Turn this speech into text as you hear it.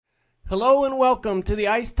Hello and welcome to the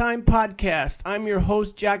Ice Time Podcast. I'm your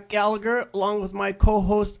host, Jack Gallagher, along with my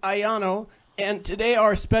co-host, Ayano. And today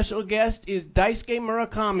our special guest is Daisuke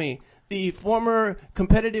Murakami, the former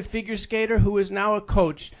competitive figure skater who is now a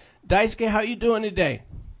coach. Daisuke, how are you doing today?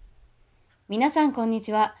 皆さんこんに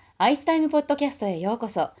ちは。アイスタイムポッドキャストへようこ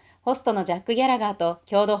そ。ホストのジャック・ギャラガーと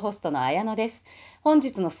共同ホストの綾乃です。本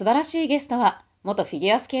日の素晴らしいゲストは、元フィギ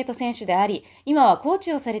ュアスケート選手であり、今はコー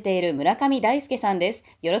チをされている村上大輔さんです。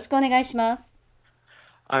よろしくお願いします。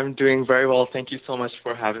I'm doing very well. Thank you so much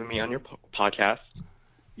for having me on your podcast.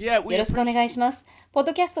 よろしくお願いします。ポッ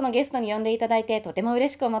ドキャストのゲストに呼んでいただいてとても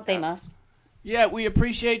嬉しく思っています。Yeah, we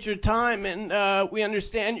appreciate your time, and we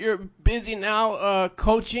understand you're busy now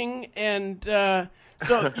coaching, and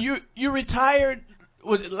so you retired,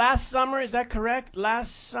 was it last summer, is that correct?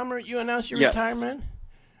 Last summer you announced your retirement?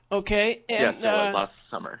 Okay. And, yes, it was last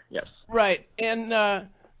summer, yes. Right, and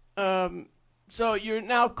so you're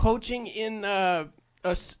now coaching in a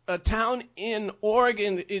town in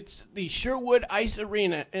Oregon. It's the Sherwood Ice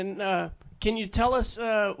Arena, and can you tell us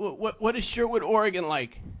what is Sherwood, Oregon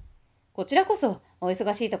like?こちらこそお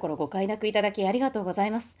忙しいところご快諾いただきありがとうござ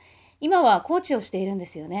います。今はコーチをしているんで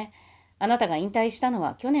すよね。あなたが引退したの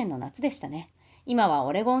は去年の夏でしたね。今は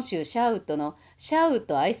オレゴン州シャーウッドのシャーウッ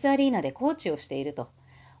ドアイスアリーナでコーチをしていると。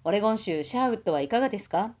オレゴン州シャーウッドはいかがです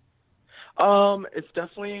か？ It's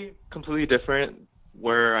definitely completely different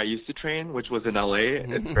where I used to train, which was in LA.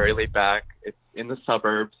 It's very laid back. It's in the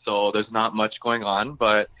suburbs, so there's not much going on,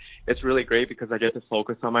 but it's really great because I get to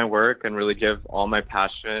focus on my work and really give all my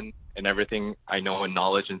passion and everything I know and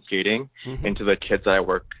knowledge in skating into the kids that I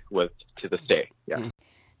work with to this day. Yeah.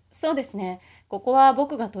 そうですね。ここは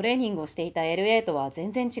僕がトレーニングをしていた LA とは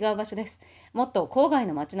全然違う場所です。もっと郊外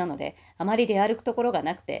の街なので、あまり出歩くところが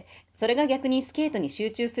なくて、それが逆にスケートに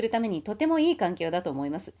集中するためにとてもいい環境だと思い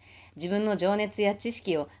ます。自分の情熱や知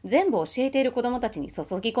識を全部教えている子どもたちに注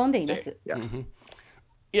ぎ込んでいます。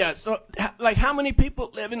Yeah, so like how many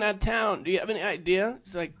people live in that town? Do you have any idea?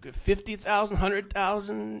 It's like 50,000,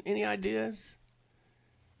 100,000, any ideas?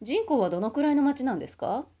 人口はどのくらいの街なんです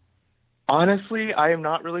か？ Honestly, I am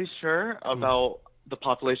not really sure about the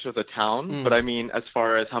population of the town, but I mean, as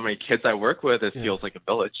far as how many kids I work with, it feels like a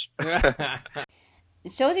village.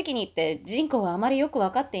 正直に言って人口はあまりよく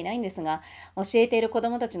分かっていないんですが、教えている子ど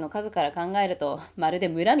もたちの数から考えるとまるで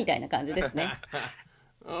村みたいな感じですね。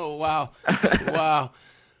Oh, wow. Wow.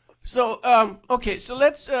 So, okay, so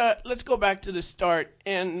let's go back to the start.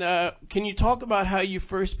 And can you talk about how you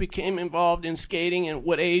first became involved in skating and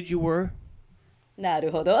what age you were? なる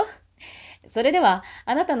ほど。それでは、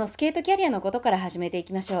あなたのスケートキャリアのことから始めてい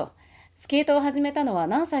きましょう。スケートを始めたのは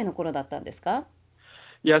何歳の頃だったんですか？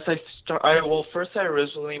 Yes, first I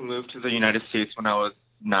originally moved to the United States when I was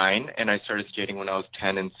 9, and I started skating when I was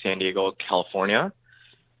 10 in San Diego, California.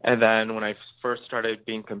 And then when I first started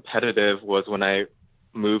being competitive was when I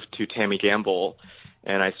moved to Tammy Gamble,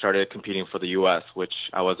 and I started competing for the U.S., which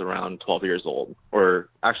I was around 12 years old, or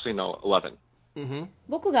actually no, 11.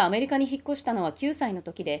 僕がアメリカに引っ越したのは9歳の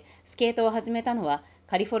時で、スケートを始めたのは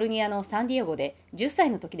カリフォルニアのサンディエゴで10歳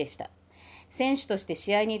の時でした。選手として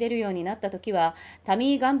試合に出るようになった時は、タ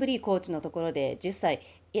ミー・ガンブリーコーチのところで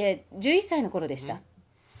11歳の頃でした。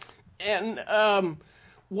And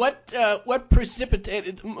what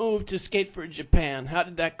precipitated the move to skate for Japan? How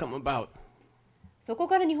did that come about? そこ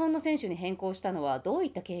から日本の選手に変更したのはどうい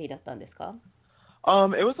った経緯だったんですか？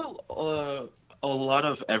 It was a lot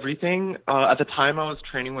of everything. At the time, I was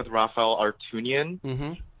training with Rafael Artunian,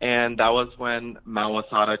 and that was when Mao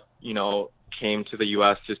Asada, came to the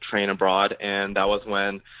U.S. to train abroad, and that was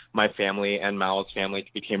when my family and Mao's family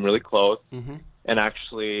became really close. And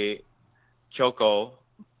actually, Kyoko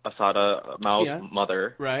Asada, Mao's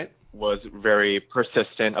mother, was very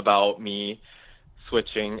persistent about me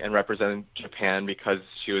switching and representing Japan because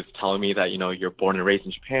she was telling me that, you're born and raised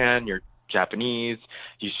in Japan, you're Japanese,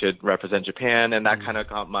 you should represent Japan, and that kind of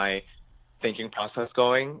got my thinking process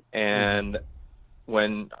going. And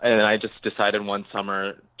I just decided one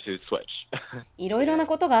summer to switch. いろいろな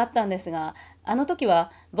ことがあったんですが、あの時は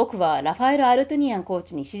僕はラファエル・アルトゥニアンコー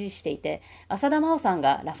チに指示していて、浅田真央さん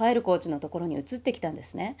がラファエルコーチのところに移ってきたんで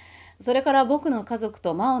すね。それから僕の家族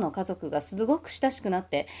と真央の家族がすごく親しくなっ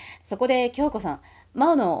て、そこで京子さん、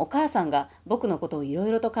真央のお母さんが僕のことをいろ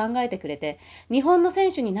いろと考えてくれて、日本の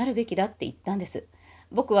選手になるべきだって言ったんです。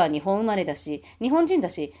僕は日本生まれだし、日本人だ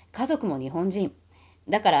し、家族も日本人。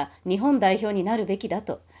だから日本代表になるべきだ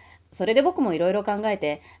と。それで僕もいろいろ考え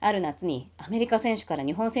て、ある夏にアメリカ選手から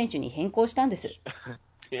日本選手に変更したんです。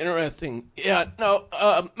Interesting. Yeah, no,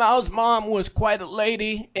 Mao's mom was quite a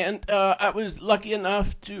lady, and I was lucky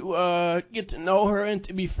enough to get to know her and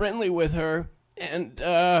to be friendly with her. And,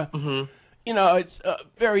 Mm-hmm. you know, it's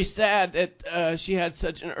very sad that she had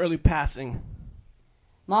such an early passing.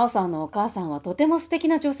 真央さんのお母さんはとても素敵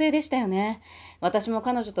な女性でしたよね。私も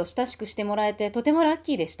彼女と親しくしてもらえてとてもラッ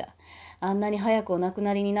キーでした。あんなに早くお亡く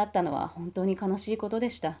なりになったのは本当に悲しいことで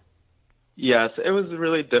した。Yes, it was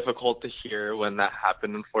really difficult to hear when that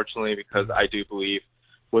happened, unfortunately, because I do believe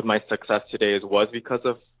with my success today was because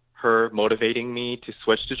of her motivating me to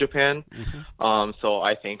switch to Japan. So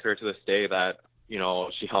I thank her to this day that, you know,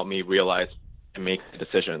 she helped me realize and make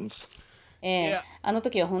decisions. あの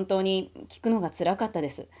時は本当に聞くのが辛かったで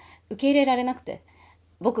す。受け入れられなくて。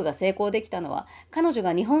僕が成功できたのは彼女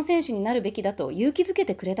が日本選手になるべきだと勇気づけ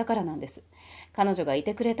てくれたからなんです。彼女がい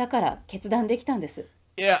てくれたから決断できたんです。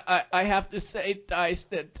Yeah, I have to say, Dice,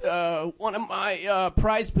 that one of my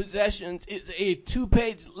prized possessions is a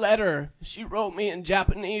 2-page letter she wrote me in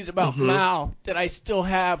Japanese about Mao that I still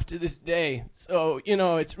have to this day. So, you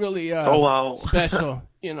know, it's really special,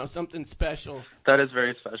 you know, something special. That is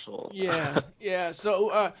very special. Yeah.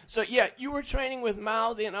 So, yeah, you were training with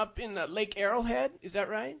Mao then up in Lake Arrowhead, is that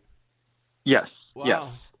right? Yes. Wow. Yes.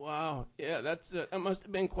 Wow. Yeah, that must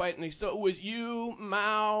have been quite nice. So it was you,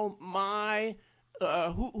 Mao, Mai...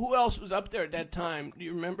 who else was up there at that time? Do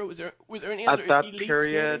you remember? Was there any other elite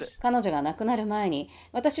skaters? 彼女が亡くなる前に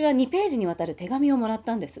私は2ページにわたる手紙をもらっ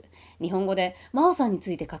たんです。日本語で真央さんに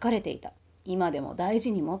ついて書かれていた。今でも大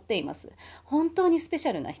事に持っています。本当にスペシ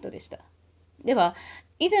ャルな人でした。では、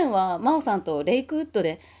以前は真央さんとレイクウッド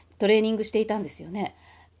でトレーニングしていたんですよね。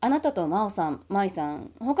あなたと真央さん、マイさ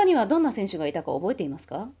ん、他にはどんな選手がいたか覚えています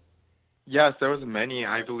か？ Yes, there was many.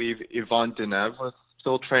 I believe Yvonne Denev was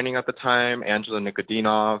still training at the time, Angela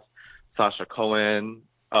Nikodinov, Sasha Cohen,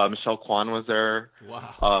 Michelle Kwan was there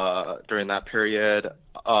during that period.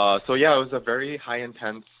 So yeah, it was a very high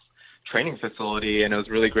intense training facility, and it was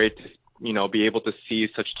really great to, you know, be able to see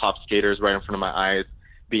such top skaters right in front of my eyes,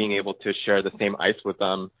 being able to share the same ice with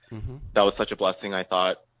them. That was such a blessing, I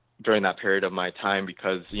thought, during that period of my time,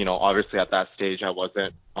 because, you know, obviously at that stage I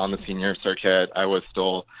wasn't on the senior circuit. I was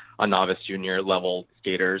still a novice junior level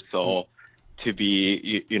skater, so to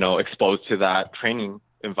be, you know, exposed to that training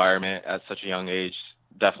environment at such a young age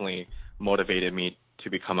definitely motivated me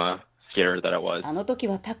to become a skater that I was. あの時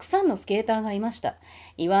はたくさんのスケーターがいました。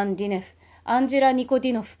イワン・ディネフ、アンジェラ・ニコデ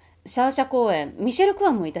ィノフ、サーシャ・コーエン、ミシェル・ク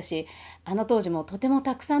ワンもいたし、あの当時もとても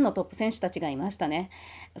たくさんのトップ選手たちがいましたね。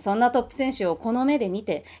そんなトップ選手をこの目で見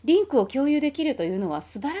てリンクを共有できるというのは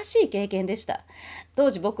素晴らしい経験でした。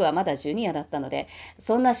当時僕はまだジュニアだったので、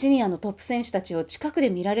そんなシニアのトップ選手たちを近く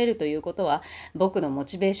で見られるということは僕のモ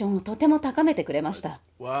チベーションをとても高めてくれました。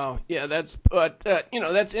Wow, yeah, you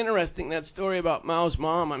know, that's interesting, that story about Mao's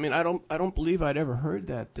mom. I mean, I don't believe I'd ever heard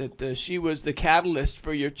that she was the catalyst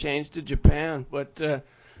for your change to Japan,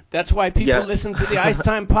 but...That's why people listen to the Ice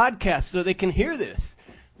Time podcast, so they can hear this.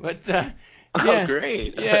 But oh,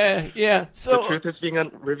 great! Yeah. So the truth is being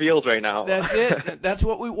revealed right now. That's it. That's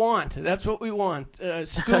what we want.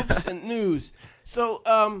 Scoops and news. So,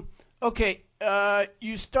 okay,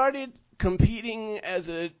 you started competing as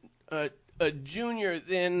a junior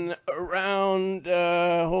then around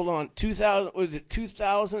 2000. Was it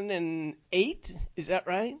 2008? Is that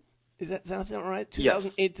right? Does that sound right?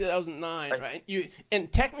 2008, 2009, right?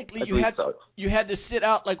 And technically you had to sit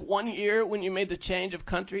out like 1 year when you made the change of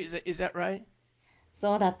country. Is that right?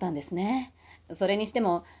 そうだったんですね。それにして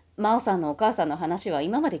も真央さんのお母さんの話は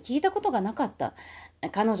今まで聞いたことがなかった。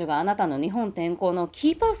彼女があなたの日本転校の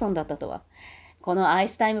キーパーソンだったとは。このアイ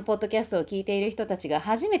スタイムポッドキャストを聞いている人たちが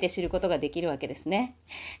初めて知ることができるわけですね。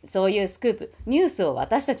そういうスクープ、ニュースを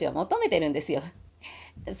私たちは求めてるんですよ。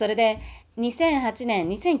それで2008年、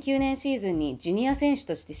2009年シーズンにジュニア選手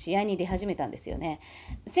として試合に出始めたんですよね。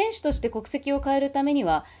選手として国籍を変えるために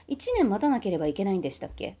は1年待たなければいけないんでした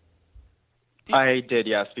っけ？ I did,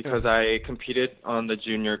 yes, because I competed on the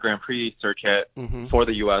junior Grand Prix circuit for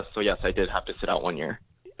the US, so yes, I did have to sit out 1 year.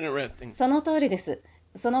 Interesting. その通りです。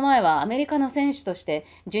その前はアメリカの選手として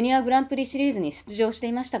ジュニアグランプリシリーズに出場して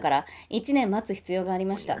いましたから1年待つ必要があり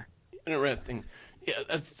ました。Interesting.Yeah,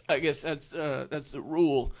 I guess that's the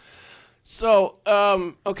rule. So,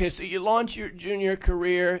 okay, so you launch your junior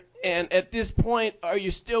career, and at this point, are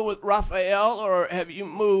you still with Rafael, or have you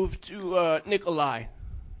moved to Nikolai?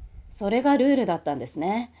 それがルールだったんです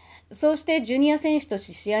ね。そうしてジュニア選手とし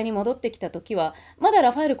て試合に戻ってきた時は、まだ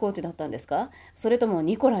ラファエルコーチだったんですか？それとも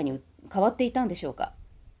ニコライに変わっていたんでしょうか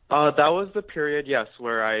？That was the period, yes,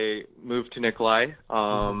 where I moved to Nikolai,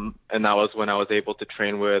 and that was when I was able to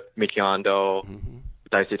train with Miki Ando,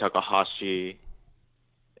 Daisuke Takahashi,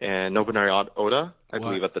 and Nobunari Oda, I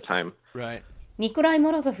believe at the time. Right. ニコライ・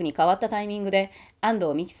モロゾフに変わったタイミングで安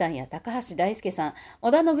藤美希さんや高橋大輔さん、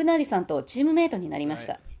織田信成さんとチームメイトになりまし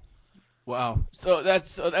た。Wow. So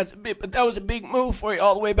that's a bit, but that was a big move for you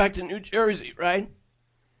all the way back to New Jersey, right?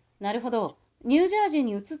 なるほど。ニュージャージー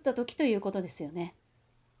に移った時ということですよね。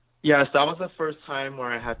Yes, that was the first time where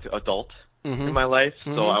I had to adult in my life.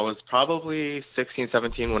 So I was probably 16,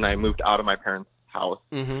 17 when I moved out of my parents' house.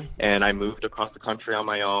 And I moved across the country on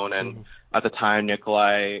my own. And at the time,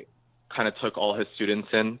 Nikolai kind of took all his students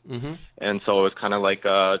in. And so it was kind of like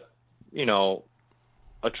a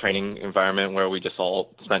training environment where we just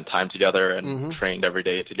all spent time together and trained every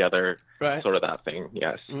day together, sort of that thing,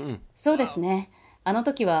 yes. そうですね。あの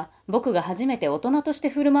時は僕が初めて大人として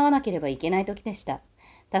振る舞わなければいけない時でした。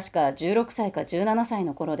確か16歳か17歳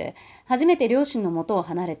の頃で、初めて両親の元を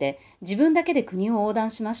離れて自分だけで国を横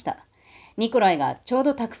断しました。ニコライがちょう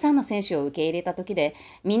どたくさんの選手を受け入れた時で、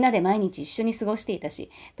みんなで毎日一緒に過ごしていたし、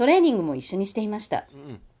トレーニングも一緒にしていました。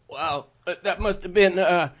Wow, that must have been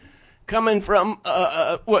coming from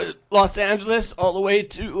Los Angeles all the way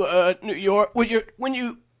to New York. When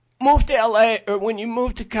you moved to LA or when you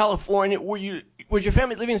moved to California, was your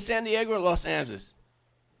family living in San Diego or Los Angeles?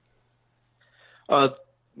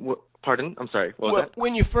 Pardon? I'm sorry. What was that?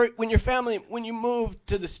 When you moved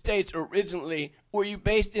to the States originally, were you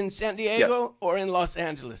based in San Diego or in Los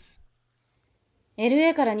Angeles?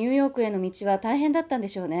 LA からニューヨークへの道は大変だったんで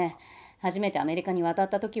しょうね。初めてアメリカに渡っ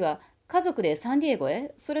た時は家族でサンディエゴ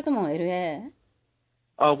へ、それとも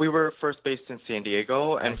LA？We were first based in San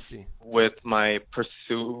Diego, and with my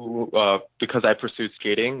pursuit, because I pursued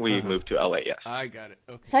skating, we moved to LA, yes. I got it.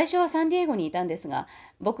 Okay. 最初はサンディエゴにいたんですが、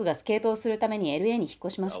僕がスケートをするために LA に引っ越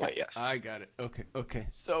しました。LA, yes. I got it. Okay.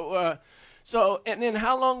 So, and then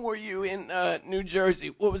how long were you in New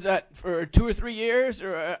Jersey? What was that, for 2 or 3 years?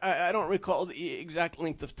 Or I don't recall the exact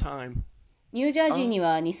length of time. ニュージャージーに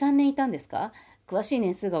は2、3年いたんですか？詳しい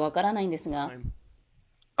年数がわからないんですが。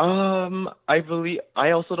I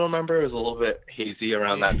also don't remember. It was a little bit hazy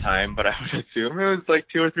around that time, but I would assume it was like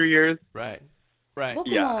 2 or 3 years. Right. 僕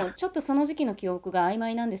もちょっとその時期の記憶が曖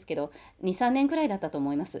昧なんですけど、2、3年くらいだったと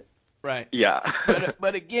思います。Right. Yeah.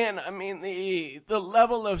 but again, I mean, the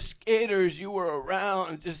level of skaters you were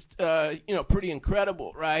around just, pretty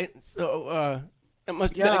incredible, right? So, it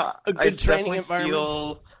must have been a good training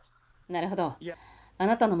environment. なるほど。あ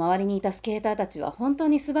なたの周りにいたスケーターたちは本当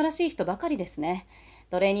に素晴らしい人ばかりですね。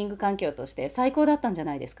トレーニング環境として最高だったんじゃ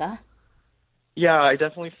ないですか？ Yeah, I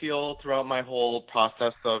definitely feel throughout my whole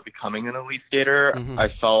process of becoming an elite skater, I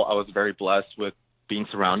felt I was very blessed with being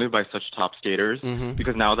surrounded by such top skaters.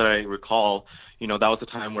 Because now that I recall, that was a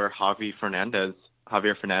time where Javier Fernandez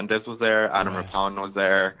was there, Adam Rapalin was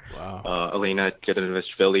there, Elena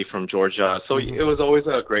Gedinishvili from Georgia. So it was always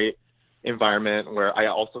a great environment where I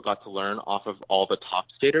also got to learn off of all the top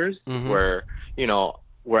skaters, where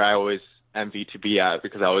I always envy to be at,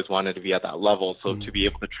 because I always wanted to be at that level. So to be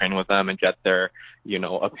able to train with them and get their,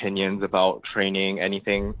 opinions about training,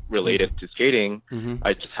 anything related to skating,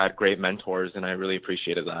 I just had great mentors and I really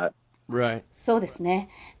appreciated that. Right. そうですね。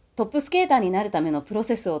トップスケーターになるためのプロ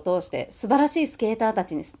セスを通して素晴らしいスケーターた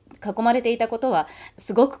ちに囲まれていたことは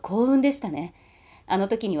すごく幸運でしたね。あの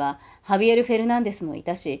時にはハビエル・フェルナンデスもい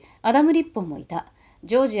たし、アダム・リッポンもいた。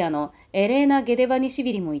ジョージアのエレーナ・ゲデバニシ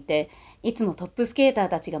ビリもいて、いつもトップスケーター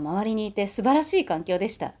たちが周りにいて素晴らしい環境で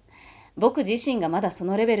した。僕自身がまだそ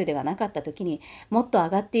のレベルではなかった時にもっと上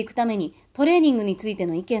がっていくためにトレーニングについて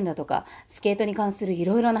の意見だとかスケートに関するい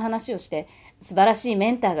ろいろな話をして素晴らしい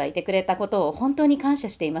メンターがいてくれたことを本当に感謝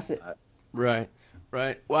しています。Right.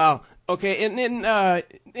 Wow. Okay, and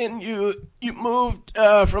then you moved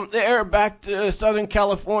from there back to Southern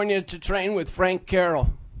California to train with Frank Carroll.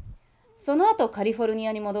 その後カリフォルニ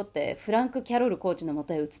アに戻ってフランク・キャロルコーチの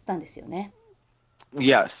元へ移ったんですよね。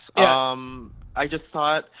Yes. I just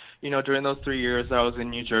thought, during those 3 years that I was in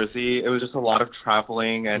New Jersey, it was just a lot of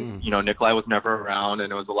traveling and, Nikolai was never around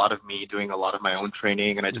and it was a lot of me doing a lot of my own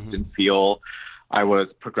training and I just didn't feel I was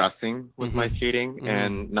progressing with my skating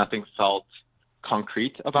and nothing felt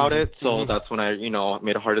concrete about it. So that's when I,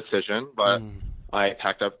 made a hard decision, but I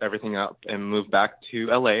packed up everything up and moved back to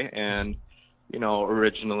LA and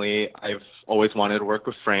originally I've always wanted to work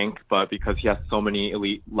with Frank, but because he has so many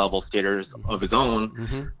elite level skaters of his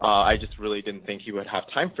own, I just really didn't think he would have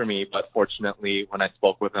time for me. But fortunately, when I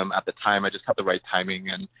spoke with him at the time, I just had the right timing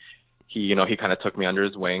and he kind of took me under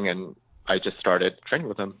his wing and I just started training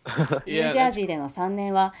with him. ニュージャージーでの3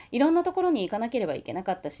年はいろんなところに行かなければいけな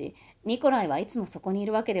かったし、ニコライはいつもそこにい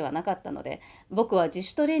るわけではなかったので、僕は自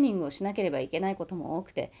主トレーニングをしなければいけないことも多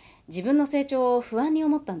くて、自分の成長を不安に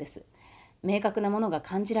思ったんです。明確なものが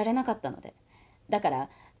感じられなかったので。だから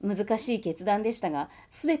難しい決断でしたが、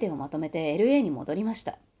すべてをまとめて LA に戻りまし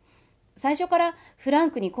た。最初からフラ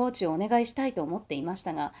ンクにコーチをお願いしたいと思っていまし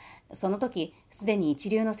たが、その時すでに一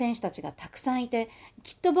流の選手たちがたくさんいて、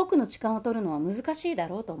きっと僕の時間を取るのは難しいだ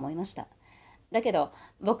ろうと思いました。だけど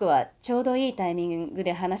僕はちょうどいいタイミング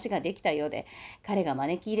で話ができたようで、彼が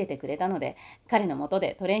招き入れてくれたので、彼の下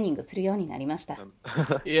でトレーニングするようになりました。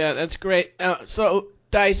Yeah, that's great. So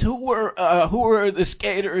Dice, who were the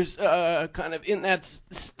skaters kind of in that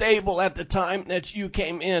stable at the time that you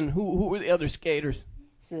came in? Who were the other skaters?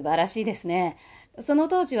 素晴らしいですね。その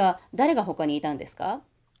当時は誰が他にいたんですか？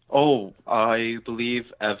 Oh, I believe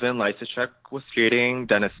Evan Lysacek was skating,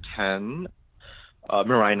 Dennis Ten,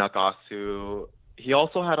 Mirai Nagasu. He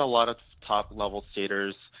also had a lot of top level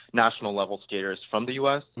skaters, national level skaters from the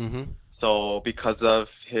US. So because of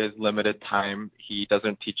his limited time, he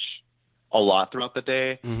doesn't teach a lot throughout the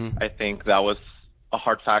day. I think that was a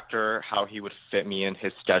hard factor, how he would fit me in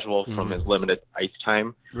his schedule from his limited ice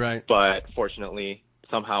time. Right. But fortunately,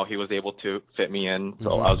 somehow he was able to fit me in,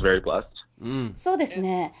 so I was very blessed. そうです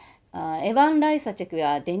ね。エヴァン・ライサチェク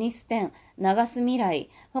やデニス・テン、ナガス・ミライ、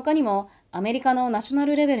他にもアメリカのナショナ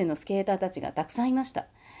ルレベルのスケーターたちがたくさんいました。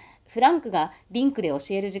フランクがリンクで教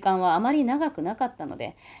える時間はあまり長くなかったの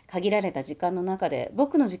で、限られた時間の中で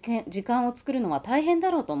僕の時間を作るのは大変だ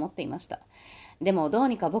ろうと思っていました。でもどう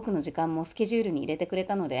にか僕の時間もスケジュールに入れてくれ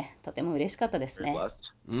たので、とても嬉しかったですね。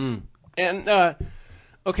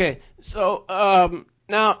Okay, so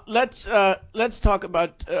now let's talk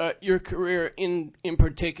about your career in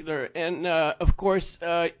particular, and of course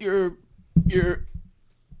your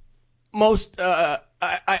most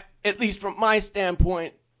at least from my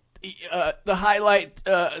standpoint, the highlight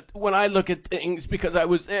when I look at things, because I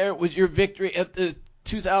was there, was your victory at the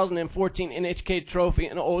 2014 NHK Trophy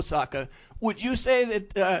in Osaka. Would you say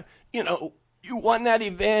that you won that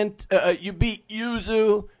event, you beat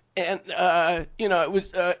Yuzu? And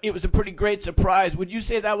it was a pretty great surprise. Would you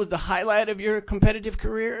say that was the highlight of your competitive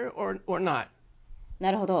career, or not?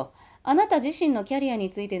 なるほど。あなた自身のキャリアに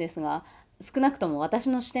ついてですが、少なくとも私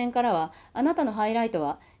の視点からは、あなたのハイライト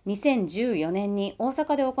は2014年に大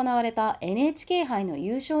阪で行われた NHK 杯の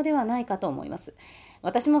優勝ではないかと思います。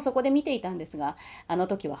私もそこで見ていたんですが、あの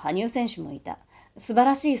時は羽生選手もいた。素晴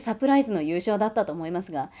らしいサプライズの優勝だったと思いま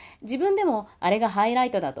すが、自分でもあれがハイラ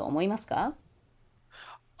イトだと思いますか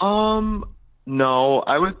？No,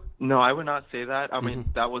 I would not say that. I mean,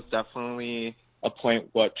 that was definitely a point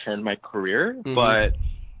what turned my career, but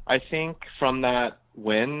I think from that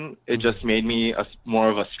win, it just made me more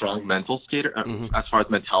of a strong mental skater as far as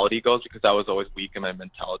mentality goes, because I was always weak in my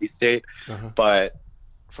mentality state. But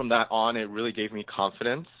from that on, it really gave me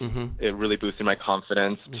confidence. It really boosted my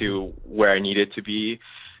confidence to where I needed to be.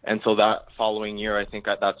 And so that following year, I think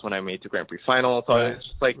that's when I made the Grand Prix final. So it's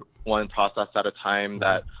just like one process at a time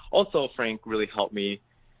that also Frank really helped me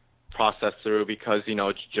process through, because,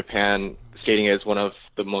 Japan skating is one of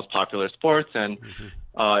the most popular sports. And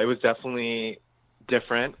it was definitely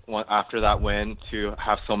different after that win to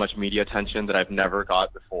have so much media attention that I've never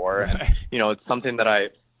got before. And, it's something that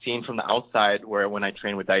I've seen from the outside where when I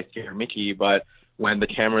train with Daisuke or Miki, but when the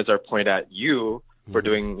cameras are pointed at you for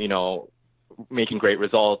doing, making great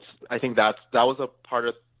results, I think that was a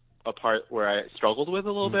part where I struggled with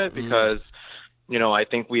a little bit, because I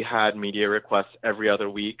think we had media requests every other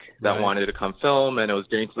week that wanted to come film, and it was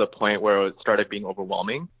getting to the point where it started being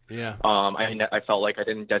overwhelming. I felt like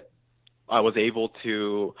I was able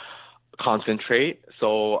to concentrate.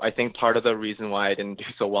 So I think part of the reason why I didn't do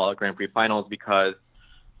so well at Grand Prix finals, because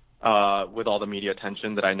with all the media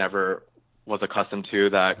attention that I never was accustomed to,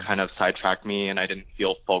 that kind of sidetracked me, and I didn't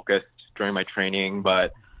feel focused during my training.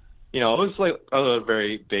 But it was like a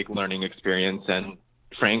very big learning experience, and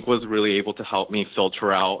Frank was really able to help me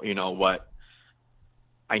filter out what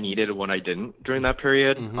I needed and what I didn't during that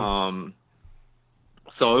period.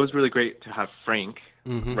 So it was really great to have Frank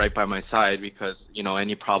right by my side, because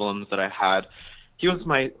any problems that I had, he was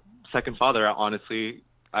my second father. Honestly,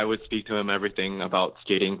 I would speak to him everything about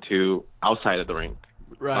skating to outside of the rink.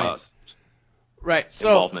 Right.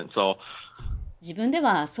 Involvement. So 自分で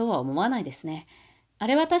はそうは思わないですね。あ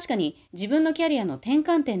れは確かに自分のキャリアの転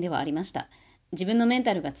換点ではありました。自分のメン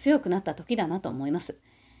タルが強くなった時だなと思います。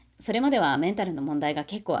それまではメンタルの問題が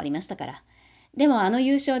結構ありましたから。でもあの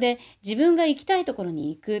優勝で自分が行きたいところに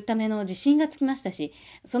行くための自信がつきましたし、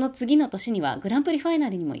その次の年にはグランプリファイナ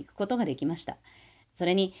ルにも行くことができました。そ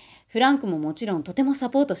れにフランクももちろんとてもサ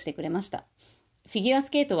ポートしてくれました。フィギュアス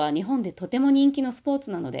ケートは日本でとても人気のスポー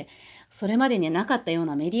ツなので、それまでになかったよう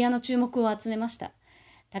なメディアの注目を集めました。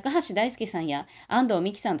高橋大輔さんや安藤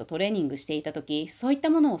美希さんとトレーニングしていた時、そういった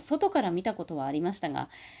ものを外から見たことはありましたが、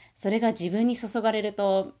それが自分に注がれる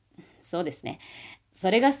と、そうですね、そ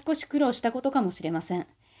れが少し苦労したことかもしれません。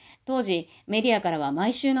当時メディアからは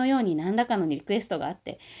毎週のように何らかのリクエストがあっ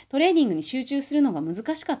て、トレーニングに集中するのが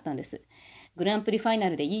難しかったんです。グランプリファイナ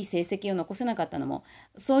ルでいい成績を残せなかったのも、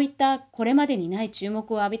そういったこれまでにない注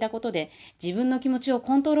目を浴びたことで、自分の気持ちを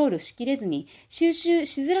コントロールしきれずに収集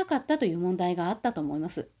しづらかったという問題があったと思いま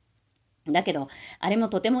す。だけどあれも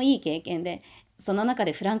とてもいい経験で、その中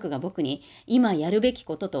でフランクが僕に今やるべき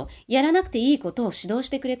こととやらなくていいことを指導し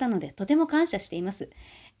てくれたので、とても感謝しています。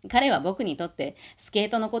彼は僕にとってスケー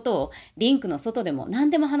トのことをリンクの外でも何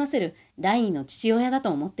でも話せる第二の父親だと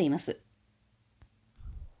思っています。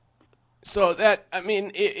So that, I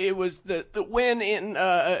mean, it was the win in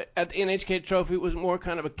at the NHK Trophy was more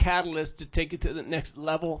kind of a catalyst to take it to the next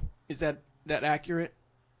level. Is that accurate?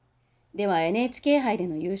 では NHK 杯で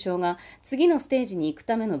の優勝が次のステージに行く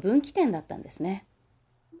ための分岐点だったんですね。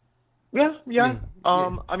Yeah.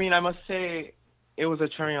 I mean, I must say it was a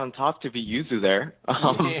cherry on top to beat Yuzu there.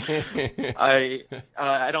 I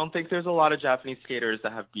don't think there's a lot of Japanese skaters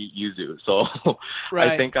that have beat Yuzu, so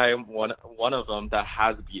right. I think I am one of them that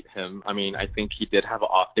has beat him. I mean, I think he did have an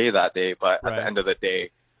off day that day, but at the end of the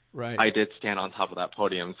day, I did stand on top of that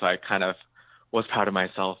podium, so I kind of was proud of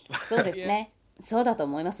myself. そうですね。そうだと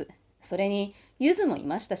思います。それにユズもい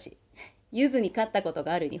ましたし、ユズに勝ったこと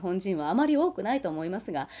がある日本人はあまり多くないと思いま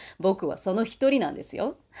すが、僕はその一人なんです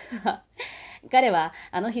よ。彼は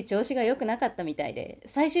あの日調子が良くなかったみたいで、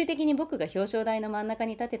最終的に僕が表彰台の真ん中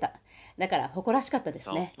に立てた。だから誇らしかったで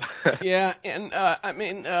すね。Yeah, and I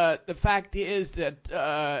mean, the fact is that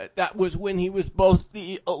that was when he was both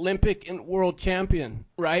the Olympic and world champion,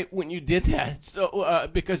 right? When you did that, so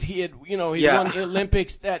because he had, he won the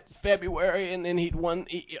Olympics that February, and then he'd won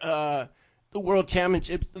the World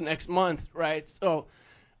Championships the next month, right? So,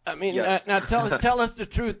 I mean, now tell us the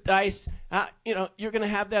truth, Dice. You're going to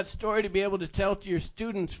have that story to be able to tell to your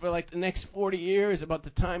students for like the next 40 years about the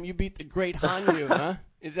time you beat the great Hanyu, huh?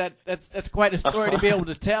 That's quite a story to be able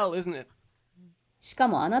to tell, isn't it? しか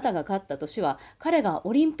もあなたが勝った年は、彼が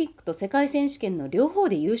オリンピックと世界選手権の両方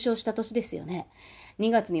で優勝した年ですよね。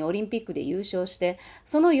2月にオリンピックで優勝して、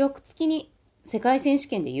その翌月に世界選手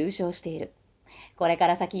権で優勝している。これか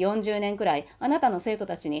ら先40年くらい、あなたの生徒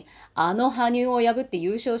たちにあの羽生を破って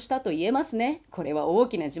優勝したと言えますね。これは大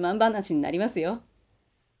きな自慢話になりますよ。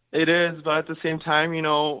It is, but at the same time,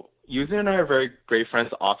 Yuzu and I are very great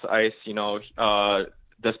friends off the ice.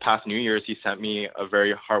 This past New Year's, he sent me a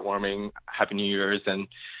very heartwarming Happy New Year's, and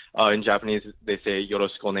in Japanese they say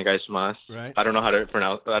 "Yoroshiku onegaishimasu." Right. I don't know how to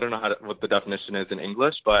pronounce. I don't know what the definition is in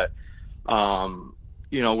English, but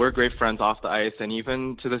we're great friends off the ice, and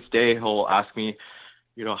even to this day, he'll ask me,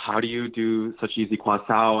 how do you do such easy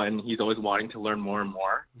kwasao? And he's always wanting to learn more and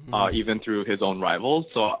more, even through his own rivals.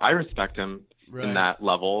 So I respect him in that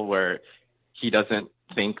level where he doesn't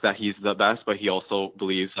think that he's the best, but he also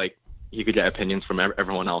believes like he could get opinions from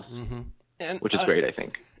everyone else, which is great, I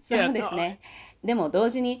think. そうですね。でも同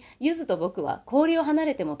時にユズと僕は氷を離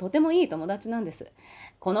れてもとてもいい友達なんです。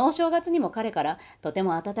このお正月にも彼からとて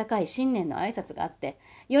も温かい新年の挨拶があって、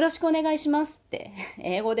よろしくお願いしますって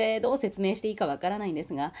英語でどう説明していいかわからないんで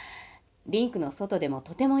すが、リンクの外でも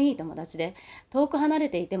とてもいい友達で、遠く離れ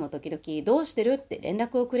ていても時々どうしてるって連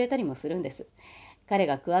絡をくれたりもするんです。彼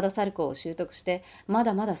がクアドサルコーを習得してま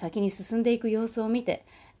だまだ先に進んでいく様子を見て、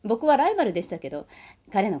僕はライバルでしたけど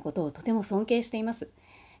彼のことをとても尊敬しています。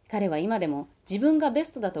彼は今でも自分がベ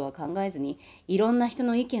ストだとは考えずにいろんな人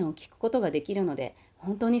の意見を聞くことができるので、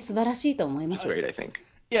本当に素晴らしいと思います。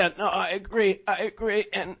Yeah, no, I agree.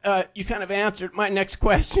 And you kind of answered my next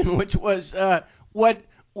question, which was what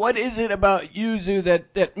is it about Yuzu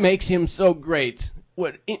that makes him so great?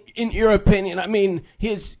 What, in your opinion? I mean,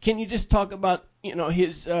 can you just talk about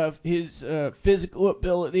his physical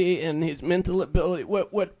ability and his mental ability?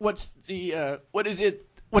 What's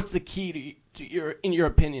the key to in your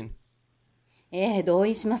opinion? 同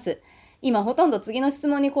意します。今ほとんど次の質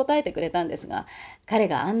問に答えてくれたんですが、彼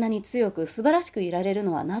があんなに強く素晴らしくいられる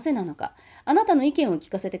のはなぜなのか、あなたの意見を聞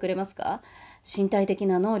かせてくれますか？身体的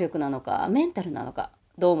な能力なのか、メンタルなのか、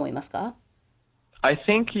どう思いますか？ I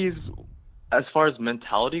think as far as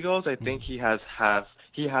mentality goes, I think he has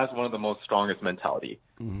one of the most strongest mentality,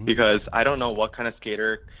 because I don't know what kind of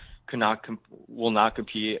skater will not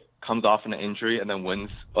compete, comes off an injury, and then wins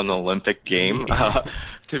an Olympic game.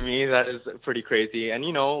 To me, that is pretty crazy. And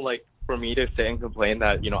like for me to say and complain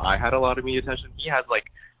that I had a lot of media attention, he has like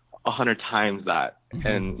 100 times that,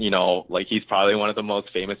 and like he's probably one of the most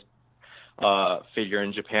famous figure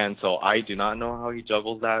in Japan. So I do not know how he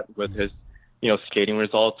juggles that with his skating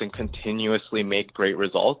results and continuously make great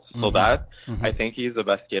results. So that I think he's the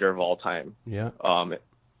best skater of all time. Yeah.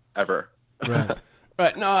 Ever. Right.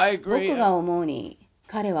 Right. No, I agree. 僕が思うに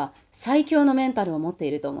彼は最強のメンタルを持って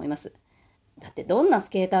いると思います。だってどんなス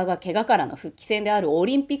ケーターが怪我からの復帰戦であるオ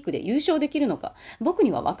リンピックで優勝できるのか僕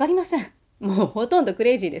には分かりません。もうほとんどク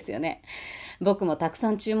レイジーですよね。僕もたく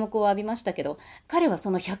さん注目を浴びましたけど彼は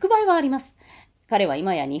その100倍はあります。彼は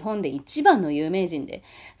今や日本で一番の有名人で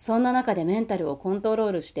そんな中でメンタルをコントロ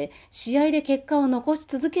ールして試合で結果を残し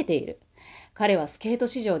続けている。彼はスケート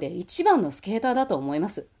史上で一番のスケーターだと思いま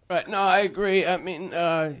す。Right. No, I agree. I mean,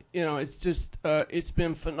 it's just, it's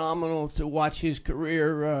been phenomenal to watch his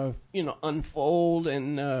career, unfold.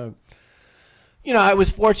 And, I was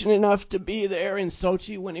fortunate enough to be there in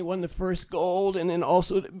Sochi when he won the first gold, and then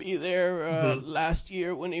also to be there last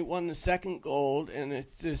year when he won the second gold. And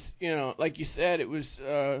it's just, like you said, it was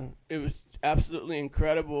absolutely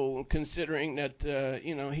incredible considering that,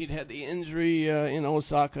 he'd had the injury in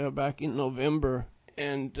Osaka back in November.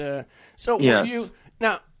 And so were you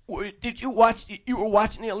now? Did you watch? You were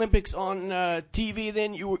watching the Olympics on TV.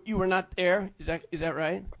 Then you were not there. Is that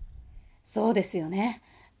right? そうですよね。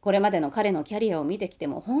これまでの彼のキャリアを見てきて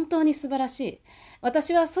も本当に素晴らしい。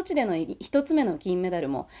私はソチでの1つ目の金メダル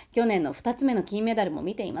も去年の2つ目の金メダルも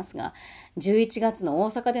見ていますが、11月の大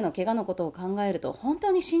阪での怪我のことを考えると本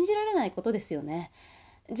当に信じられないことですよね。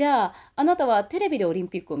じゃあ、あなたはテレビでオリン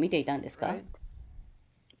ピックを見ていたんですか？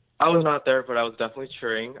 I was not there, but I was definitely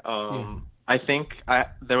cheering. I think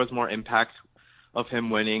there was more impact of him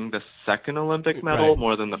winning the second Olympic medal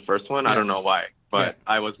more than the first one. I don't know why, but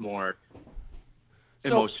I was more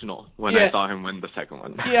emotional when I saw him win the second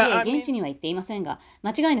one. 現地には行っていませんが、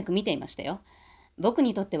間違いなく見ていましたよ。僕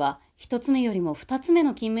にとっては1つ目よりも2つ目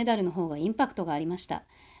の金メダルの方がインパクトがありました。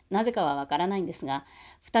なぜかはわからないんですが、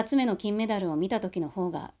2つ目の金メダルを見た時の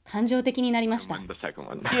方が感情的になりました。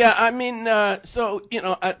Yeah, I mean, so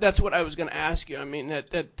that's what I was going to ask you. I mean,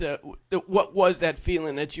 what was that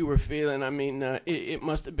feeling that you were feeling? I mean, it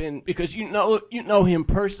must have been because you know him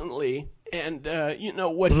personally, and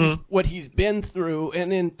what he's been through,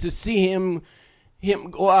 and then to see him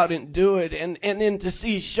go out and do it, and then to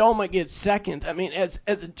see Shoma get second. I mean, as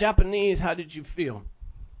a Japanese, how did you feel?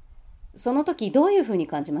 その時どういうふうに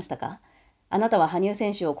感じましたか？あなたは羽生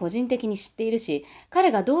選手を個人的に知っているし、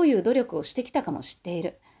彼がどういう努力をしてきたかも知ってい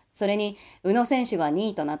る。それに宇野選手が2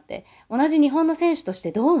位となって同じ日本の選手とし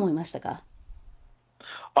てどう思いましたか？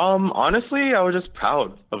 Honestly, I was just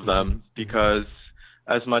proud of them because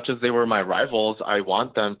as much as they were my rivals, I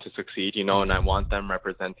want them to succeed, and I want them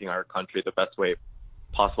representing our country the best way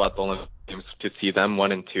possible at the Olympic Games. To see them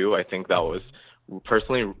 1 and 2, I think that was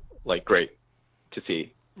personally great to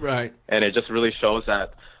see. Right. And it just really shows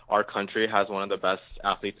that our country has one of the best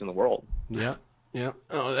athletes in the world. Yeah. Yeah.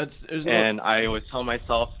 Oh, and I always tell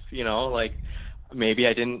myself, maybe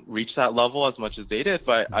I didn't reach that level as much as they did,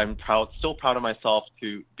 but I'm still proud of myself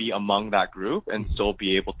to be among that group and still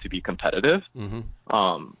be able to be competitive.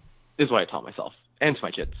 Is what I tell myself and to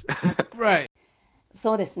my kids. Right.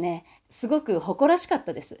 そうですね。すごく誇らしかっ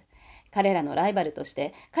たです。彼らのライバルとし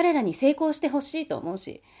て彼らに成功してほしいと思う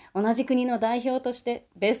し、同じ国の代表として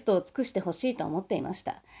ベストを尽くしてほしいと思っていまし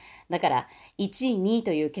た。だから1位2位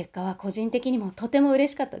という結果は個人的にもとても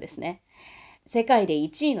嬉しかったですね。世界で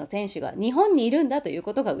1位の選手が日本にいるんだという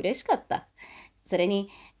ことが嬉しかった。それに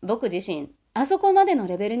僕自身あそこまでの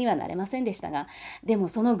レベルにはなれませんでしたが、でも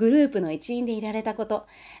そのグループの一員でいられたこと、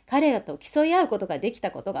彼らと競い合うことができ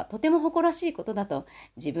たことがとても誇らしいことだと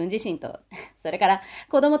自分自身と、それから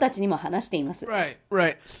子供たちにも話しています。Right.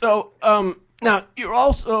 So, now you're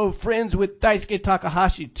also friends with Daisuke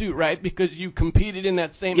Takahashi too, right? Because you competed in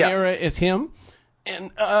that same era as him.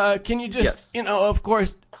 And can you just, of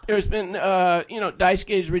course, there's been,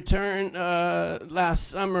 Daisuke's return last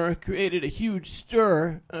summer created a huge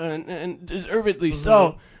stir, and deservedly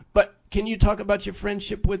so. But can you talk about your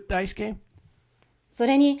friendship with Daisuke? そ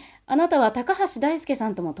れに、あなたは高橋大輔さ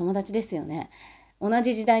んとも友達ですよね。同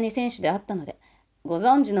じ時代に選手であったので。ご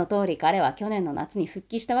存知の通り彼は去年の夏に復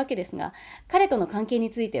帰したわけですが、彼との関係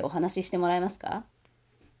についてお話ししてもらえますか？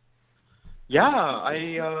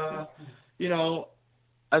 Yeah,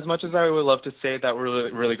 as much as I would love to say that we're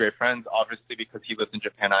really, really great friends, obviously because he lives in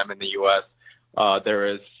Japan, I'm in the U.S., there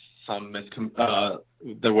is some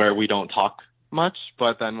where we don't talk much,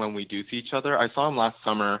 but then when we do see each other, I saw him last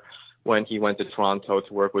summer when he went to Toronto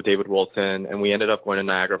to work with David Wilson, and we ended up going to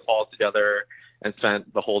Niagara Falls together and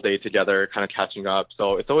spent the whole day together kind of catching up.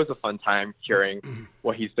 So it's always a fun time hearing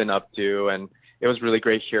what he's been up to, and it was really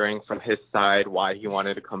great hearing from his side why he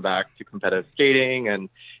wanted to come back to competitive skating and,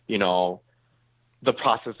 the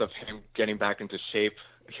process of him getting back into shape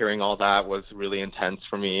hearing all that was really intense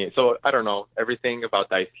for me. So I don't know, everything about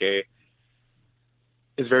Daisuke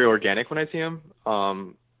is very organic when I see him.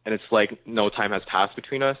 And it's like no time has passed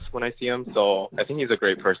between us when I see him. So I think he's a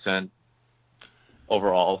great person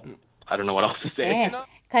overall. I don't know what else to say.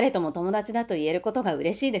 彼とも友達だと言えることが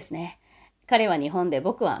嬉しいですね。彼は日本で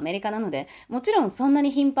僕はアメリカなので、もちろんそんな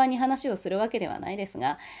に頻繁に話をするわけではないです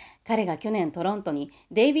が、彼が去年トロントに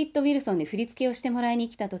デイビッド・ウィルソンに振り付けをしてもらいに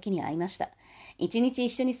来た時に会いました。一日一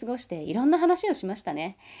緒に過ごしていろんな話をしました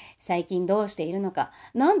ね。最近どうしているのか、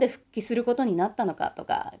なんで復帰することになったのかと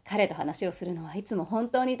か、彼と話をするのはいつも本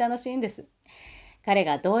当に楽しいんです。彼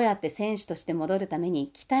がどうやって選手として戻るため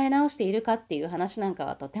に鍛え直しているかっていう話なんか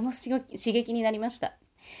はとても刺激になりました。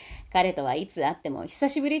彼とはいつ会っても久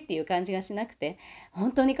しぶりっていう感じがしなくて、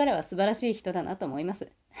本当に彼は素晴らしい人だなと思いま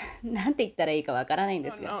す。なんて言ったらいいかわからないん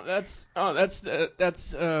ですが。That's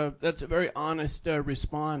a very honest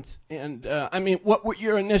response. And I mean, what were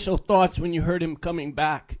your initial thoughts when you heard him coming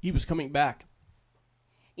back? He was coming back.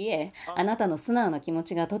 いえ、あなたの素直な気持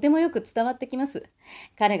ちがとてもよく伝わってきます。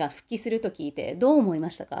彼が復帰すると聞いてどう思いま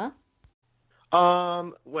したか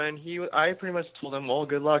？When I pretty much told him, well,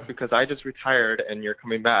 good luck because I just retired and you're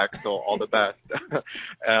coming back, so all the best.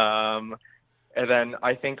 And then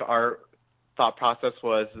I think our thought process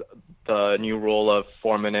was the new rule of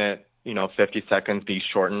 4 minute, 50 seconds be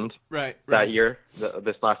shortened that year,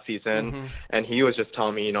 this last season. Mm-hmm. And he was just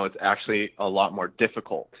telling me, it's actually a lot more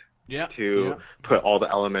difficult to put all the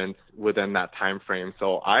elements within that time frame.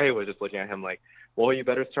 So I was just looking at him like, well, you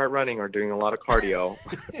better start running or doing a lot of cardio.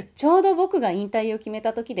 ちょうど僕が引退を決め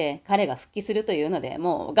た時で彼が復帰するというので、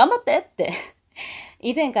もう頑張ってって。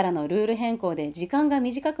以前からのルール変更で時間が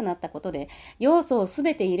短くなったことで、要素をす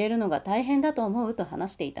べて入れるのが大変だと思うと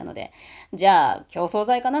話していたので、じゃあ競争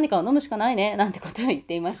剤か何かを飲むしかないね、なんてことを言っ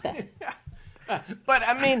ていました。But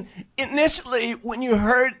I mean, initially when you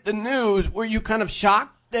heard the news, were you kind of shocked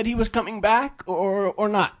that he was coming back or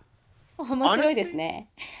not? 面白いですね。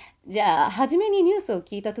じゃあ、初めにニュースを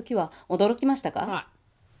聞いたときは驚きましたか？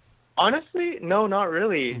 Honestly, no, not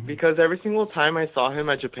really. Because every single time I saw him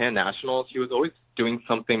at Japan Nationals, he was always doing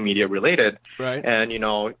something media related. Right. And,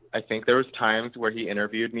 I think there was times where he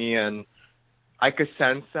interviewed me and I could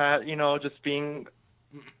sense that, just being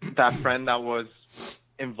that friend that was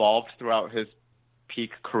involved throughout his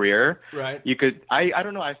peak career. Right. I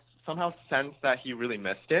don't know, I somehow sensed that he really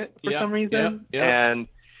missed it for some reason. And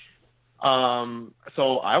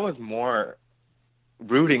so I was more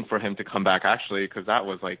rooting for him to come back actually, because that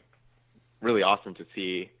was like really awesome to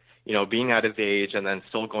see, being at his age and then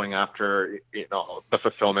still going after, the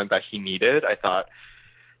fulfillment that he needed. I thought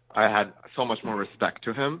I had so much more respect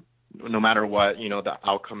to him, no matter what, the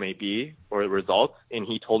outcome may be or the results. And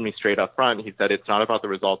he told me straight up front, he said, it's not about the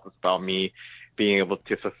results, it's about me being able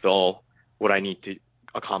to fulfill what I need to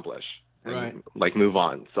accomplish. And like move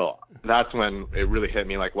on. So that's when it really hit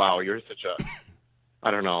me like, wow, you're such a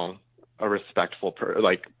respectful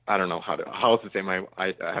I don't know how else to say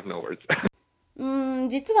I have no words.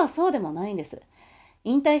 実はそうでもないんです。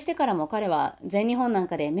引退してからも彼は全日本なん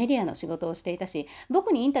かでメディアの仕事をしていたし、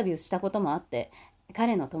僕にインタビューしたこともあって、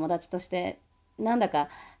彼の友達としてなんだか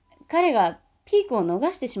彼がピークを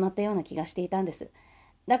逃してしまったような気がしていたんです。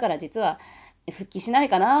だから実は復帰しない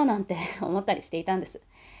かななんて思ったりしていたんです。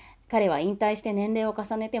彼は引退して年齢を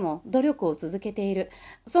重ねても努力を続けている。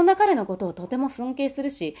そんな彼のことをとても尊敬する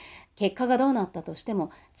し、結果がどうなったとしても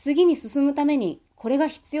次に進むためにこれが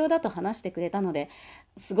必要だと話してくれたので、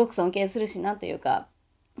すごく尊敬するし、なんていうか、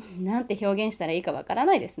なんて表現したらいいかわから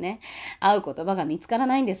ないですね。合う言葉が見つから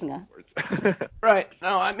ないんですが。Right.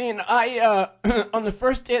 No, I mean, on the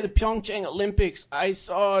first day of the Pyeongchang Olympics, I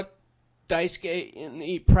saw Daisuke in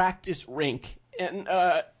the practice rink, and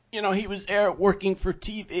he was there working for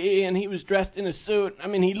TV, and he was dressed in a suit. I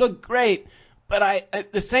mean, he looked great, but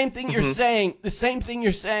the same thing you're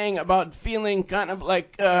saying about feeling kind of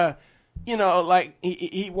like, like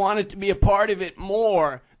he wanted to be a part of it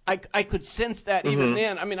more. I could sense that even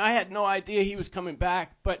then. I mean, I had no idea he was coming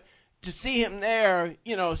back, but to see him there,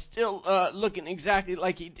 still looking exactly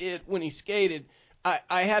like he did when he skated,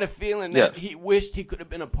 I had a feeling that he wished he could have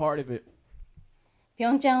been a part of it. ピ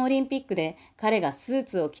ョンチャンオリンピックで彼がスー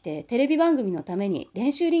ツを着てテレビ番組のために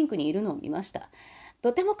練習リンクにいるのを見ました。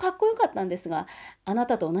とてもかっこよかったんですが、あな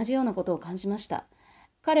たと同じようなことを感じました。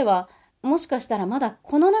彼はもしかしたらまだ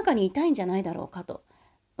この中にいたいんじゃないだろうかと。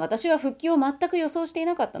私は復帰を全く予想してい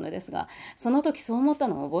なかったのですが、その時そう思った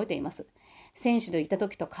のを覚えています。選手といた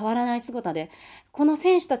時と変わらない姿で、この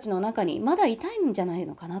選手たちの中にまだいたいんじゃない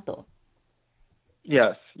のかなと。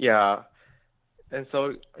Yes, yeah. And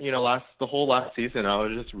so, the whole last season, I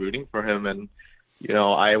was just rooting for him. And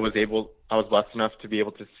I was blessed enough to be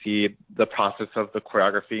able to see the process of the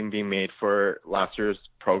choreography being made for last year's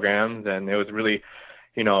programs, and it was really,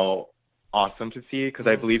 awesome to see because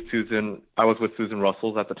I believe I was with Susan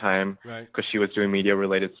Russell's at the time because she was doing media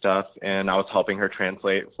related stuff, and I was helping her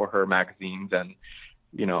translate for her magazines, and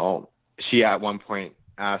she at one point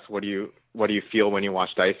asked, what do you feel when you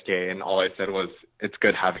watch Daisuke? And all I said was, it's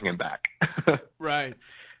good having him back. Right.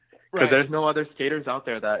 Because there's no other skaters out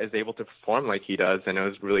there that is able to perform like he does, and it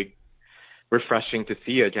was really refreshing to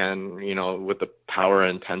see again, with the power,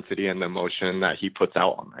 intensity, and the emotion that he puts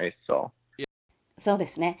out on ice.そうで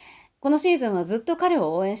すね。このシーズンはずっと彼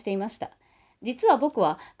を応援していました。実は僕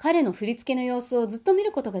は彼の振り付けの様子をずっと見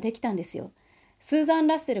ることができたんですよ。スーザン・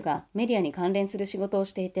ラッセルがメディアに関連する仕事を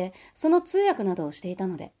していて、その通訳などをしていた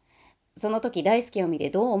ので、その時大輔を見て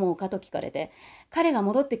どう思うかと聞かれて、彼が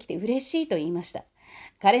戻ってきて嬉しいと言いました。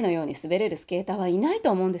彼のように滑れるスケーターはいない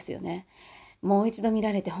と思うんですよね。もう一度見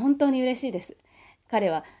られて本当に嬉しいです。彼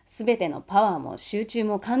はすべてのパワーも集中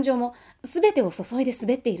も感情もすべてを注いで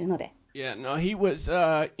滑っているので。Yeah, no, he was,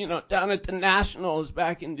 down at the Nationals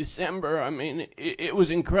back in December. I mean, it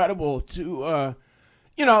was incredible to,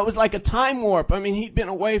 it was like a time warp. I mean, he'd been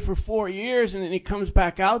away for 4 years, and then he comes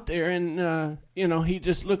back out there, and, he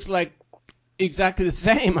just looks like exactly the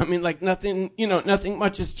same. I mean, like nothing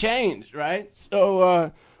much has changed, right?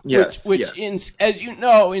 So, as you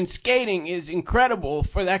know, in skating is incredible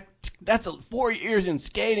for that. That's 4 years in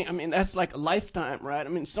skating. I mean, that's like a lifetime, right? I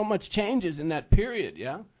mean, so much changes in that period,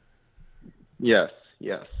 yeah? Yes.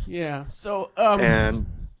 Yeah. So, and,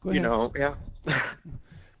 yeah.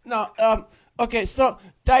 No, okay, so,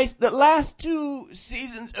 Dice, the last 2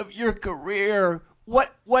 seasons of your career,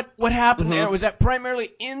 what happened there? Was that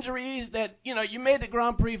primarily injuries that, you made the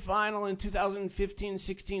Grand Prix final in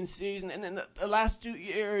 2015-16 season, and then the last 2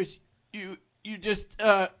 years, you just,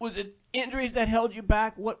 was it injuries that held you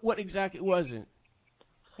back? What exactly was it?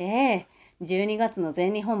 12月の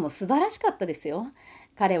全日本も素晴らしかったですよ。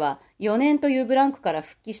彼は4年というブランクから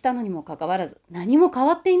復帰したのにもかかわらず、何も変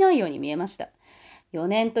わっていないように見えました。4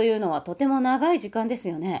年というのはとても長い時間です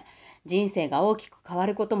よね。人生が大きく変わ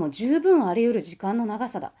ることも十分あり得る時間の長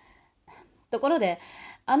さだ。ところで、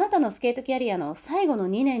あなたのスケートキャリアの最後の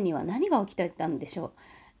2年には何が起きていたんでしょう。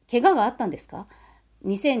怪我があったんですか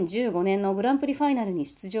？2015年のグランプリファイナルに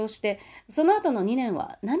出場して、その後の2年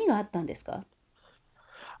は何があったんですか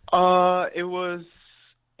？It was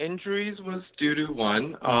injuries was due to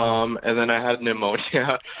one, and then I had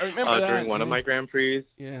pneumonia during one of my Grand Prix.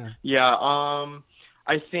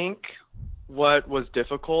 I think what was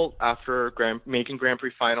difficult after making Grand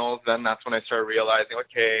Prix finals, then that's when I started realizing,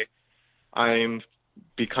 okay, I'm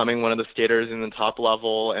becoming one of the skaters in the top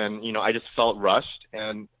level, and I just felt rushed,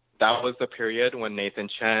 and that was the period when Nathan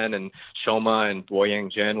Chen and Shoma and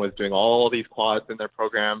Boyang Jin was doing all these quads in their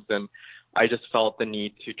programs, and I just felt the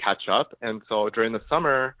need to catch up. And so during the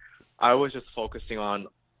summer, I was just focusing on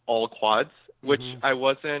all quads, which I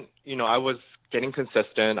wasn't, I was getting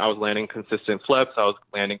consistent. I was landing consistent flips. I was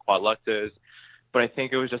landing quad luxes. But I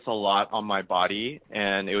think it was just a lot on my body.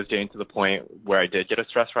 And it was getting to the point where I did get a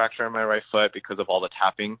stress fracture in my right foot because of all the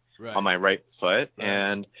tapping on my right foot.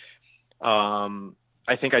 And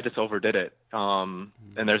I think I just overdid it. And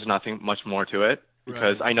there's nothing much more to it.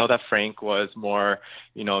 Because I know that Frank was more,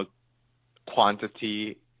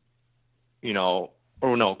 quantity,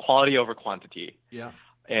 quality over quantity. Yeah.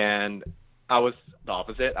 And I was the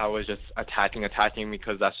opposite. I was just attacking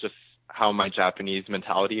because that's just how my Japanese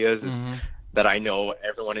mentality is that I know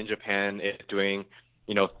everyone in Japan is doing,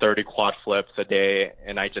 30 quad flips a day,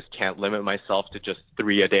 and I just can't limit myself to just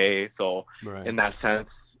 3 a day. So in that sense,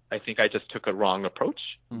 I think I just took a wrong approach.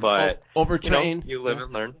 But overtrained. You live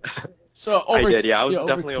and learn. So I did, yeah. I was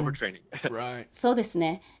definitely overtraining. Right. そうです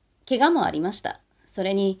ね。怪我もありました。そ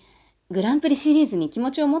れにグランプリシリーズに気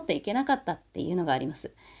持ちを持っていけなかったっていうのがありま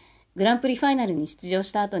す。グランプリファイナルに出場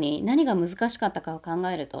した後に何が難しかったかを考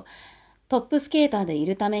えると、トップスケーターでい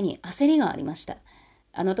るために焦りがありました。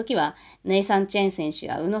あの時はネイサン・チェン選手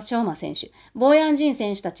や宇野昌磨選手、ボーヤン・ジン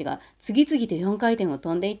選手たちが次々と4回転を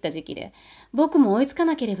飛んでいった時期で、僕も追いつか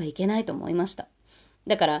なければいけないと思いました。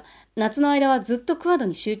だから夏の間はずっとクワッド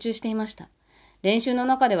に集中していました。練習の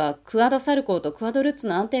中ではクワッドサルコーとクワッドルッツ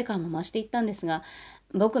の安定感も増していったんですが、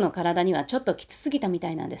僕の体にはちょっときつすぎたみた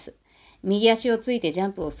いなんです。右足をついてジャ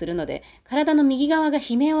ンプをするので、体の右側が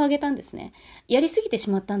悲鳴を上げたんですね。やりすぎて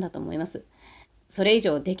しまったんだと思います。それ以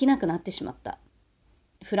上できなくなってしまった。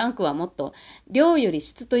フランクはもっと量より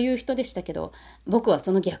質という人でしたけど、僕は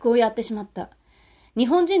その逆をやってしまった。日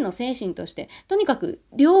本人の精神として、とにかく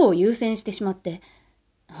量を優先してしまって、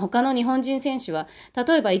他の日本人選手は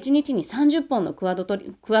例えば1日に30本のクワド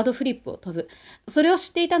フリップを飛ぶ。それを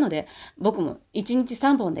知っていたので、僕も1日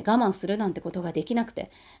3本で我慢するなんてことができなくて、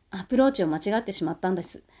アプローチを間違ってしまったんで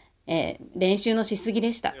す。練習のしすぎ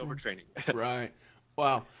でした。Right.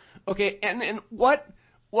 Wow. Okay, and what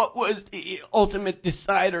was the ultimate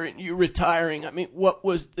decider in you retiring? I mean, what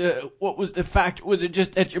was the factor? Was it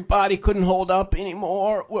just that your body couldn't hold up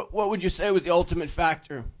anymore? What would you say was the ultimate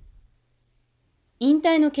factor? 引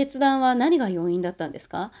退の決断は何が要因だったんです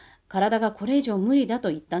か？体がこれ以上無理だと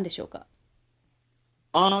言ったんでしょうか？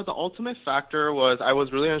 The ultimate factor was I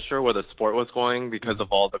was really unsure where the sport was going because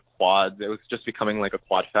of all the quads. It was just becoming like a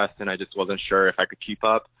quad fest, and I just wasn't sure if I could keep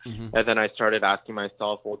up. And then I started asking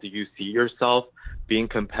myself, well, do you see yourself being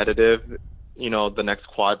competitive, the next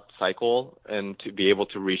quad cycle, and to be able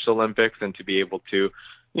to reach the Olympics and to be able to,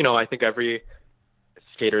 I think every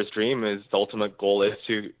skater's dream is the ultimate goal is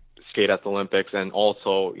to skate at the Olympics and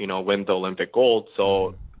also, win the Olympic gold.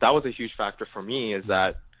 So that was a huge factor for me is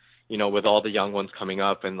that, with all the young ones coming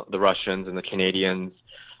up and the Russians and the Canadians,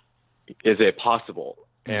 is it possible?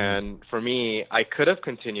 And for me, I could have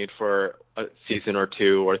continued for a season or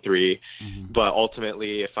 2 or 3, but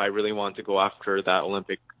ultimately, if I really wanted to go after that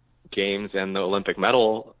Olympic Games and the Olympic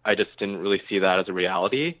medal, I just didn't really see that as a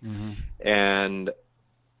reality. And,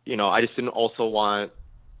 I just didn't also want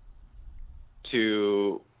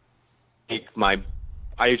to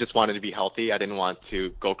I just wanted to be healthy. I didn't want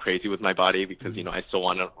to go crazy with my body because, I still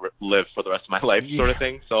want to live for the rest of my life sort of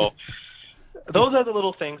thing. So those are the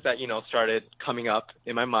little things that, started coming up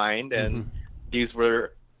in my mind. And these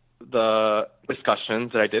were the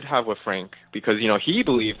discussions that I did have with Frank because, he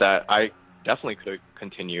believed that I definitely could have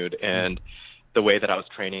continued and the way that I was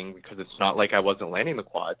training because it's not like I wasn't landing the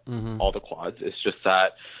quads, all the quads. It's just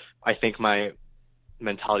that I think my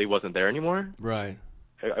mentality wasn't there anymore. Right.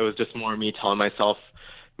 It was just more me telling myself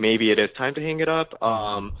maybe it is time to hang it up.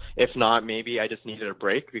 If not, maybe I just needed a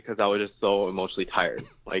break because I was just so emotionally tired.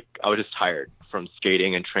 Like I was just tired from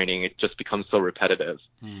skating and training. It just becomes so repetitive.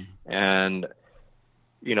 And,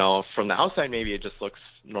 from the outside, maybe it just looks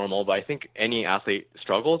normal, but I think any athlete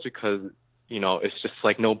struggles because, it's just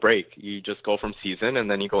like no break. You just go from season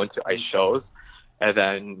and then you go into ice shows and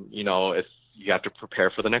then, you have to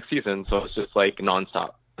prepare for the next season. So it's just like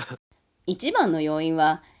nonstop. 一番の要因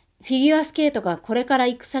はフィギュアスケートがこれから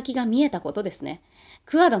行く先が見えたことですね。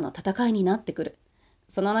クワドの戦いになってくる。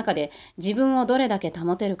その中で自分をどれだけ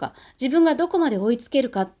保てるか、自分がどこまで追いつけ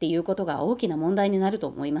るかっていうことが大きな問題になると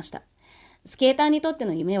思いました。スケーターにとって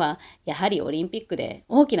の夢はやはりオリンピックで、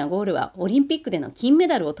大きなゴールはオリンピックでの金メ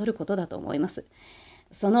ダルを取ることだと思います。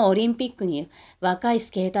そのオリンピックに若い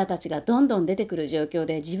スケーターたちがどんどん出てくる状況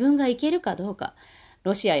で自分が行けるかどうか、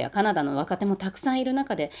ロシアやカナダの若手もたくさんいる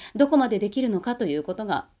中でどこまでできるのかということ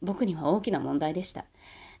が僕には大きな問題でした。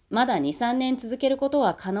まだ 2,3 年続けること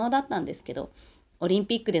は可能だったんですけど、オリン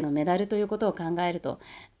ピックでのメダルということを考えると、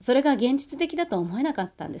それが現実的だと思えなか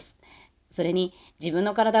ったんです。それに自分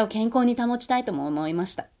の体を健康に保ちたいとも思いま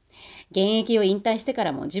した。現役を引退してか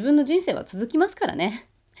らも自分の人生は続きますからね。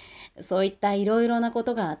そういったいろいろなこ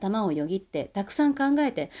とが頭をよぎってたくさん考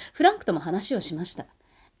えてフランクとも話をしました。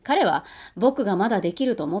彼は僕がまだでき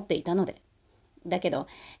ると思っていたので。だけど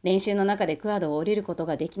練習の中でクワドを降りること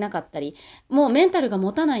ができなかったり、もうメンタルが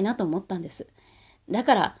持たないなと思ったんです。だ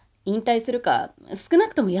から引退するか、少な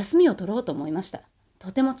くとも休みを取ろうと思いました。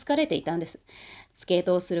とても疲れていたんです。スケー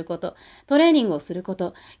トをすること、トレーニングをするこ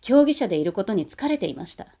と、競技者でいることに疲れていま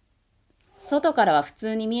した。外からは普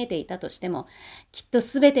通に見えていたとしても、きっと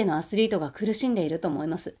全てのアスリートが苦しんでいると思い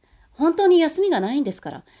ます。本当に休みがないんですか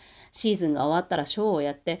ら。シーズンが終わったらショーを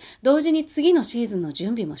やって、同時に次のシーズンの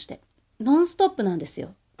準備もして、ノンストップなんです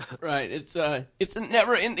よ。Right, it's a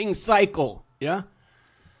never-ending cycle, yeah?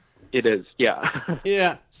 It is, yeah.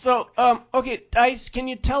 Yeah. So, okay, Dice, can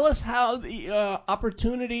you tell us how the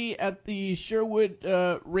opportunity at the Sherwood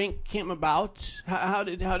rink came about? How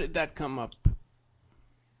did that come up?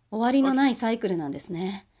 終わりのないサイクルなんです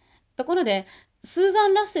ね。ところで、スーザ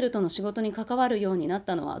ン・ラッセルとの仕事に関わるようになっ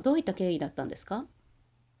たのはどういった経緯だったんですか？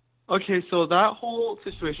 Okay, so that whole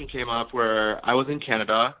situation came up where I was in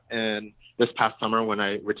Canada and this past summer when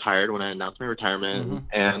I retired, when I announced my retirement,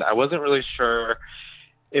 and I wasn't really sure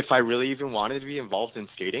if I really even wanted to be involved in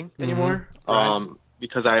skating anymore. Right.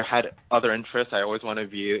 Because I had other interests. I always wanted to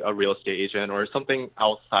be a real estate agent or something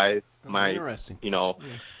outside my,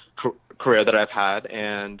 career that I've had.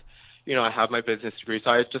 And, I have my business degree,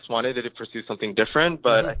 so I just wanted to pursue something different.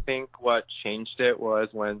 But I think what changed it was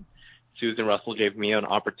when Susan Russell gave me an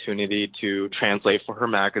opportunity to translate for her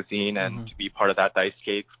magazine and to be part of that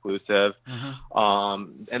Daisuke exclusive.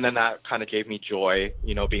 And then that kind of gave me joy,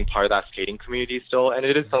 being part of that skating community still. And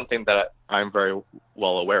it is something that I'm very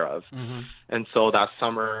well aware of. And so that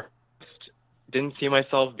summer, didn't see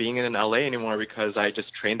myself being in LA anymore because I just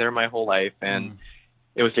trained there my whole life. And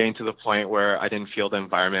it was getting to the point where I didn't feel the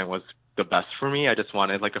environment was the best for me. I just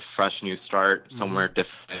wanted like a fresh new start somewhere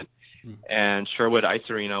different. And Sherwood Ice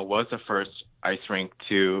Arena was the first ice rink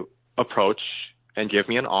to approach and give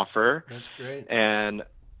me an offer. That's great. And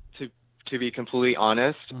to be completely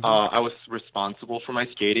honest, I was responsible for my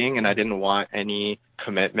skating and I didn't want any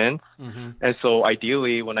commitment. And so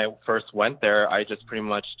ideally, when I first went there, I just pretty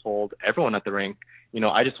much told everyone at the rink,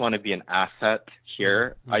 I just want to be an asset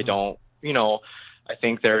here. I don't, I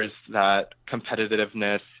think there's that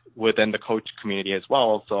competitiveness within the coach community as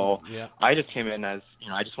well. So I just came in as,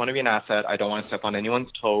 I just want to be an asset. I don't want to step on anyone's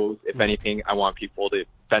toes. If anything, I want people to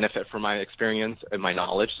benefit from my experience and my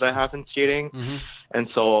knowledge that I have in skating. And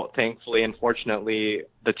so thankfully and fortunately,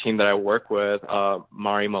 the team that I work with,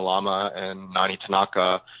 Mari Malama and Nani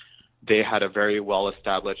Tanaka, they had a very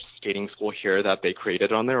well-established skating school here that they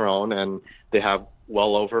created on their own. And they have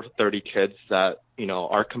well over 30 kids that,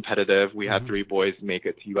 are competitive. We had 3 boys make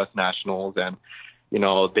it to U.S. Nationals, and,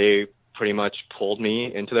 they pretty much pulled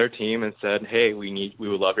me into their team and said, hey, we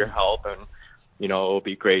would love your help. And, it would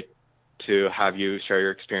be great to have you share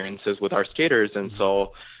your experiences with our skaters. And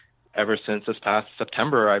so ever since this past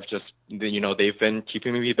September, I've just, they've been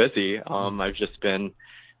keeping me busy. I've just been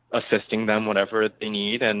assisting them whatever they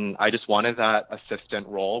need. And I just wanted that assistant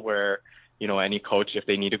role where, any coach, if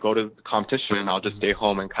they need to go to the competition, I'll just stay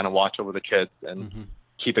home and kind of watch over the kids and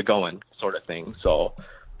keep it going sort of thing. So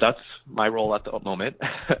that's my role at the moment.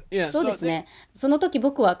 そうですね。その時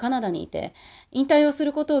僕はカナダにいて、引退をす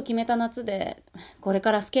ることを決めた夏で、これ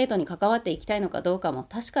からスケートに関わっていきたいのかどうかも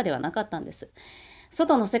確かではなかったんです。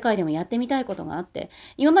外の世界でもやってみたいことがあって、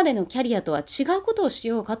今までのキャリアとは違うことをし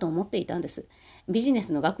ようかと思っていたんです。ビジネ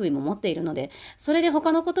スの学位も持っているので、それで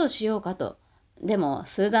他のことをしようかと。でも、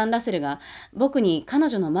スーザン・ラセルが僕に彼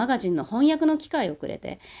女のマガジンの翻訳の機会をくれ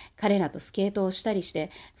て、彼らとスケートをしたりして、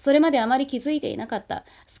それまであまり気づいていなかった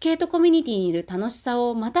スケートコミュニティにいる楽しさ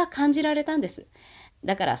をまた感じられたんです。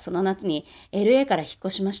だからその夏に LA から引っ越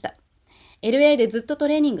しました。LA でずっとト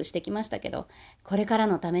レーニングしてきましたけど、これから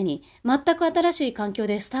のために全く新しい環境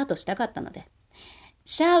でスタートしたかったので。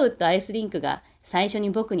シャーウッドアイスリンクが最初に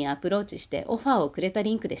僕にアプローチしてオファーをくれた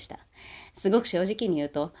リンクでした。すごく正直に言う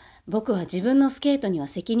と、僕は自分のスケートには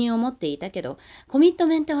責任を持っていたけど、コミット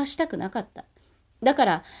メントはしたくなかった。だか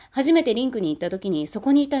ら初めてリンクに行った時にそ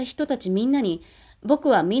こにいた人たちみんなに、僕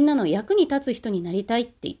はみんなの役に立つ人になりたいっ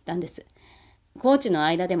て言ったんです。コーチの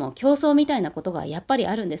間でも競争みたいなことがやっぱり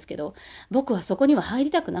あるんですけど、僕はそこには入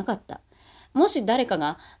りたくなかった。もし誰か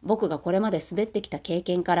が僕がこれまで滑ってきた経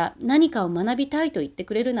験から何かを学びたいと言って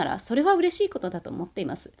くれるなら、それは嬉しいことだと思ってい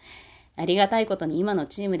ます。ありがたいことに今の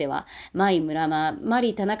チームでは、マイ・村間、マ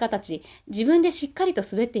リ・田中たち、自分でしっかりと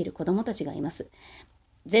滑っている子どもたちがいます。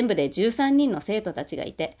全部で13人の生徒たちが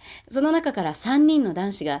いて、その中から3人の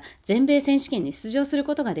男子が全米選手権に出場する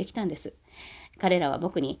ことができたんです。彼らは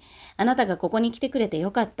僕に、あなたがここに来てくれて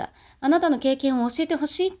よかった。あなたの経験を教えてほ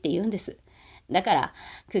しいって言うんです。だから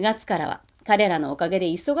9月からは彼らのおかげで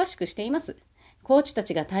忙しくしています。コーチた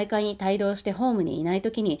ちが大会に帯同してホームにいないと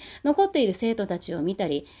きに残っている生徒たちを見た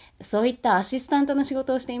り、そういったアシスタントの仕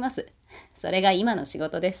事をしています。それが今の仕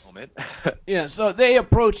事です。Yeah, so they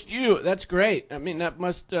approached you. That's great. I mean, that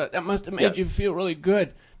must have made you feel really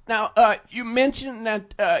good. Now, you mentioned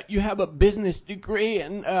that you have a business degree,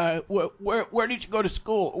 and where did you go to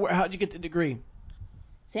school? How did you get the degree?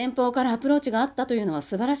 先方からアプローチがあったというのは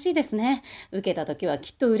素晴らしいですね。受けたときは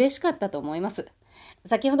きっと嬉しかったと思います。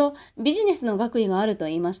先ほどビジネスの学位があると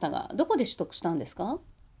言いましたが、どこで取得したんですか？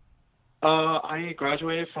 I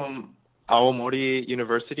graduated from Aomori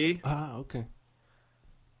University. Ah, okay.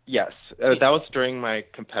 Yes, that was during my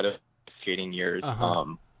competitive skating years.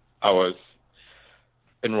 I was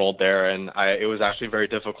enrolled there, and it was actually very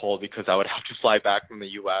difficult because I would have to fly back from the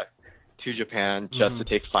U.S. to Japan just to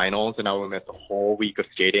take finals, and I would miss a whole week of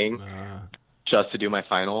skating just to do my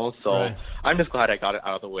finals. So I'm just glad I got it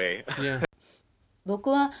out of the way.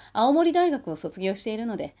 僕は青森大学を卒業している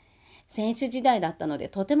ので、選手時代だったので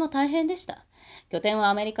とても大変でした。拠点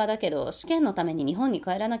はアメリカだけど、試験のために日本に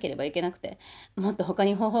帰らなければいけなくて、もっと他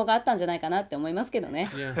に方法があったんじゃないかなって思いますけど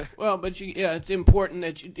ね。Well, but it's important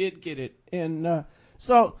that you did get it. And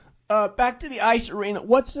so back to the ice arena.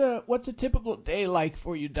 What's a typical day like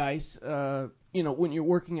for you, Dice? When you're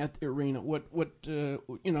working at the arena, what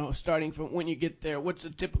starting from when you get there, what's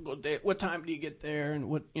a typical day? What time do you get there, and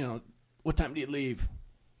what time do you leave?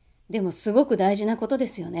 でもすごく大事なことで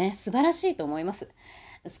すよね。素晴らしいと思います。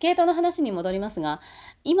スケートの話に戻りますが、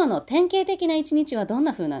今の典型的な一日はどん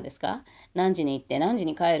な風なんですか？何時に行って何時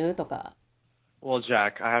に帰るとか。Well,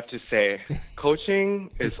 Jack, I have to say, coaching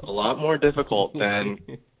is a lot more difficult than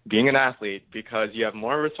being an athlete because you have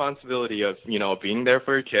more responsibility of, being there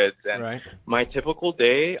for your kids. And Right. my typical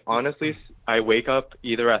day, honestly, I wake up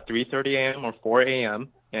either at 3:30 a.m. or 4 a.m.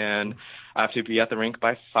 and I have to be at the rink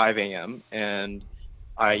by 5 a.m. And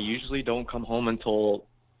I usually don't come home until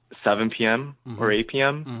 7 p.m. or 8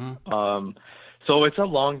 p.m. So it's a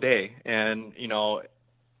long day. And,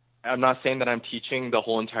 I'm not saying that I'm teaching the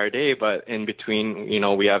whole entire day, but in between,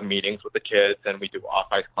 we have meetings with the kids and we do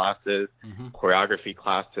off-ice classes, choreography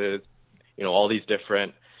classes, all these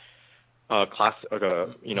different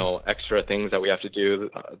extra things that we have to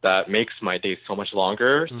do that makes my day so much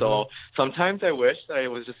longer. So sometimes I wish that I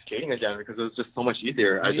was just skating again because it was just so much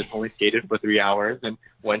easier. I just only skated for 3 hours and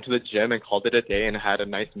went to the gym and called it a day and had a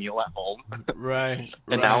nice meal at home. Right.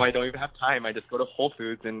 And now I don't even have time. I just go to Whole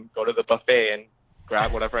Foods and go to the buffet and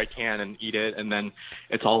grab whatever I can and eat it, and then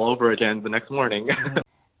it's all over again the next morning.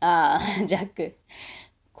 ああ、ジャック。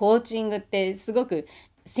コーチングってすごく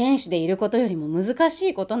選手でいることよりも難し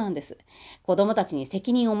いことなんです。子供たちに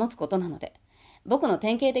責任を持つことなので。僕の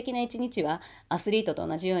典型的な一日はアスリートと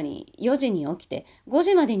同じように4時に起きて5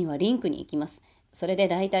時までにはリンクに行きます。それで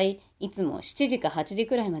だいたいいつも7時か8時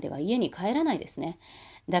くらいまでは家に帰らないですね。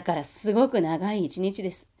だからすごく長い一日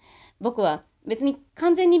です。僕は別に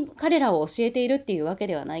完全に彼らを教えているっていうわけ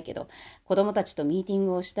ではないけど、子供たちとミーティン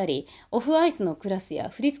グをしたり、オフアイスのクラスや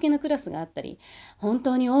振り付けのクラスがあったり、本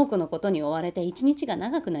当に多くのことに追われて一日が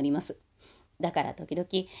長くなります。だから時々、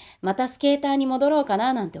またスケーターに戻ろうか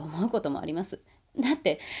ななんて思うこともあります。だっ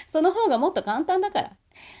て、その方がもっと簡単だから。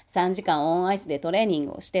3時間オンアイスでトレーニン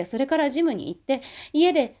グをして、それからジムに行って、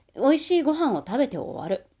家で美味しいご飯を食べて終わ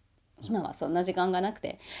る。今はそんな時間がなく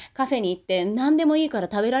て、カフェに行って何でもいいから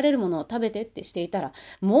食べられるものを食べてってしていたら、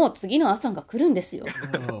もう次の朝が来るんですよ。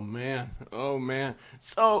Oh man.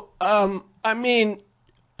 So, I mean,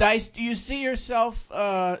 Dice, do you see yourself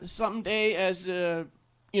someday as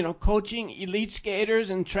coaching elite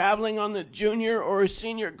skaters and traveling on the junior or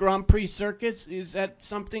senior Grand Prix circuits? Is that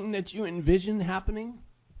something that you envision happening?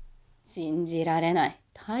 信じられない。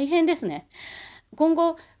大変ですね。今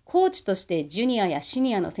後、コーチとしてジュニアやシ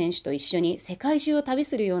ニアの選手と一緒に世界中を旅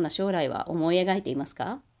するような将来は思い描いています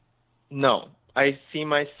か？ No. I see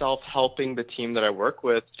myself helping the team that I work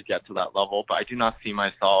with to get to that level, but I do not see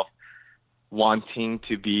myself wanting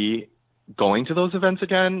to be going to those events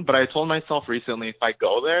again. But I told myself recently, if I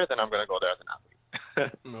go there, then I'm going to go there as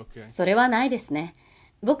an athlete. Okay. それはないですね。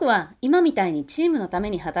僕は今みたいにチームのため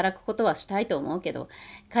に働くことはしたいと思うけど、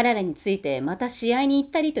彼らについてまた試合に行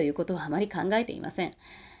ったりということはあまり考えていません。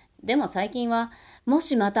でも最近は、も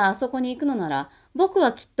しまたあそこに行くのなら、僕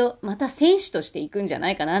はきっとまた選手として行くんじゃ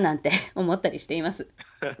ないかななんて思ったりしています。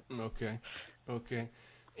Okay.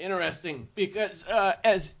 Interesting. Because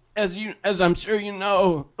as I'm sure you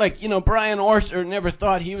know, Brian Orser never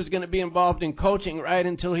thought he was going to be involved in coaching, right?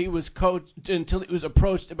 Until he was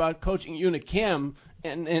approached about coaching Una Kim,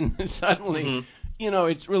 and suddenly,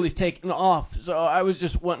 it's really taken off. So I was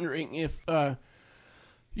just wondering if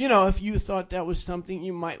if you thought that was something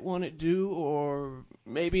you might want to do, or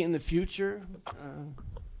maybe in the future.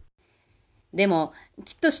 でも、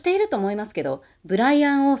きっとしていると思いますけど、ブライ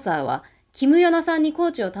アン・オーサーは、キム・ヨナさんにコ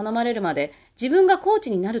ーチを頼まれるまで、自分がコーチ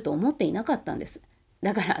になると思っていなかったんです。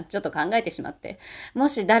だから、ちょっと考えてしまって、も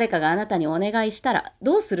し誰かがあなたにお願いしたら、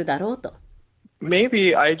どうするだろうと。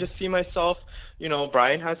Maybe I just see myself,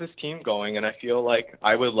 Brian has his team going, and I feel like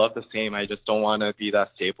I would love the same. I just don't want to be that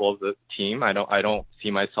staple of the team. I don't see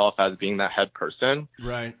myself as being that head person.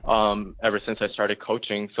 Right. Ever since I started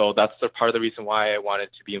coaching, so that's the part of the reason why I wanted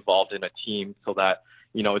to be involved in a team, so that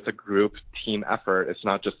it's a group team effort. It's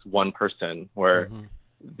not just one person where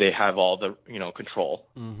they have all the control.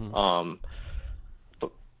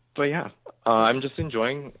 But yeah, I'm just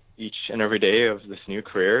enjoying each and every day of this new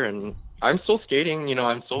career, and I'm still skating,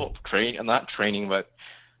 I'm still I'm not training, but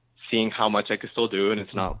seeing how much I could still do, and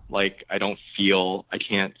it's not like I don't feel I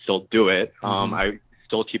can't still do it. I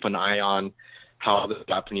still keep an eye on how the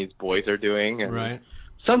Japanese boys are doing, and right.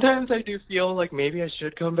 Sometimes I do feel like maybe I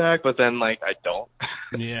should come back, but then I don't.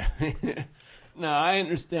 Yeah. No, I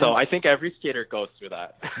understand. So I think every skater goes through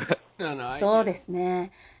that. No, そうです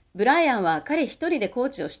ね。ブライアンは彼一人でコー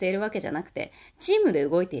チをしているわけじゃなくて、チームで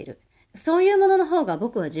動いている。そういうものの方が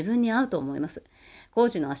僕は自分に合うと思います。コー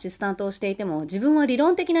チのアシスタントをしていても自分は理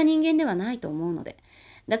論的な人間ではないと思うので。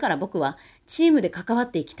だから僕はチームで関わ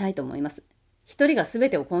っていきたいと思います。一人が全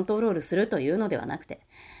てをコントロールするというのではなくて。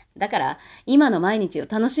だから今の毎日を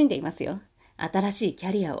楽しんでいますよ。新しいキ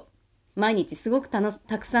ャリアを。毎日すごくた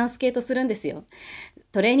くさんスケートするんですよ。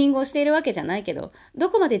トレーニングをしているわけじゃないけど、ど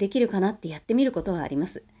こまでできるかなってやってみることはありま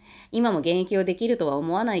す。今も現役をできるとは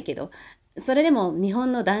思わないけど、それでも日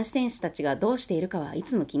本の男子選手たちがどうしているかはい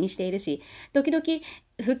つも気にしているし、時々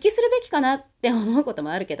復帰するべきかなって思うこと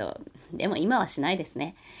もあるけど、でも今はしないです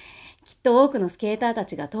ね。きっと多くのスケーターた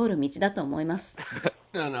ちが通る道だと思います。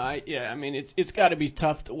I mean, it's got to be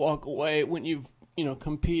tough to walk away when you've,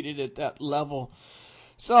 competed at that level.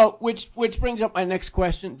 So, which brings up my next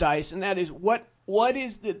question, Dice, and that is what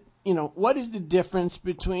is the difference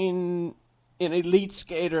between an elite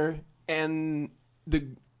skater and the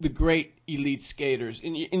great elite skaters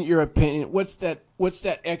in your opinion? What's that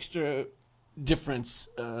extra difference?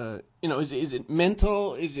 Is it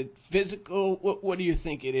mental? Is it physical? What do you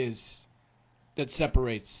think it is that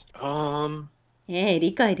separates?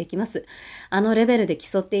 理解できます。あのレベルで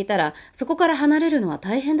競っていたら、そこから離れるのは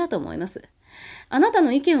大変だと思います。あなた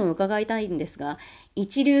の意見を伺いたいんですが、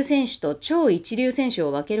一流選手と超一流選手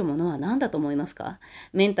を分けるものは何だと思いますか？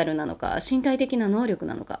メンタルなのか、身体的な能力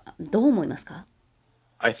なのか、どう思いますか？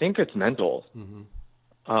 I think it's mental.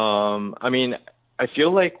 I mean, I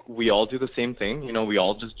feel like we all do the same thing. We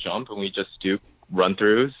all just jump and we just do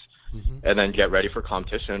run-throughs and then get ready for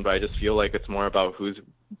competition. But I just feel like it's more about who's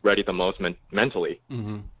ready the most mentally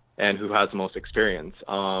and who has the most experience.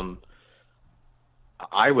 I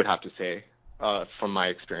would have to say, from my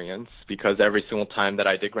experience, because every single time that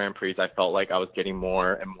I did Grand Prix, I felt like I was getting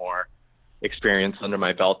more and more experience under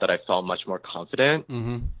my belt, that I felt much more confident.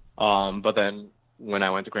 But then when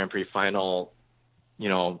I went to Grand Prix final,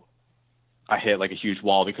 I hit like a huge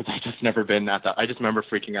wall because I just never been at that. I just remember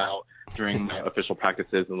freaking out during my official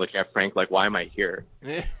practices and looking at Frank like, why am I here?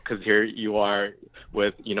 Because here you are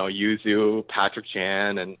with, Yuzu, Patrick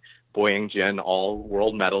Chan, and Boyang Jin, all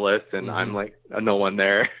world medalists, and I'm like no one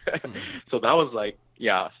there. So that was like,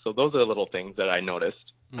 so those are the little things that I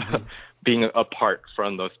noticed being apart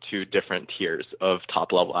from those two different tiers of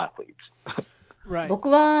top level athletes. Right. 僕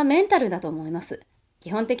はメンタルだと思います。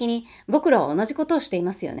基本的に僕らは同じことをしてい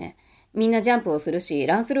ますよね。みんなジャンプをするし、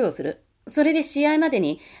ランスルーをする。それで試合まで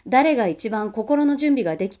に誰が一番心の準備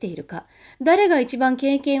ができているか、誰が一番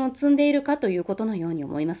経験を積んでいるかということのように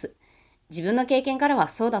思います。自分の経験からは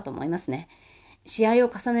そうだと思いますね。試合を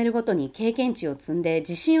重ねるごとに経験値を積んで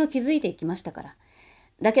自信を築いていきましたから。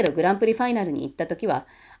だけどグランプリファイナルに行った時は、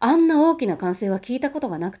あんな大きな歓声は聞いたこと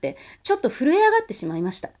がなくて、ちょっと震え上がってしまい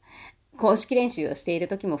ました。公式練習をしている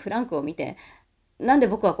時もフランクを見て、なんで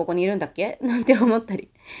僕はここにいるんだっけなんて思った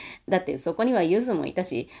り。だってそこにはユズもいた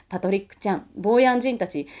し、パトリック・チャン、ボーヤン・ジンた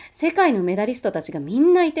ち、世界のメダリストたちがみ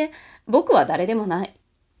んないて、僕は誰でもない。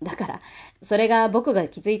だから、それが僕が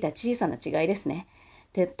気づいた小さな違いですね。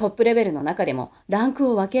で、トップレベルの中でもラン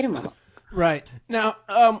クを分けるもの。Right. Now,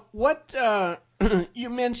 what you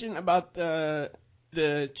mentioned about the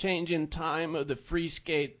change in time of the free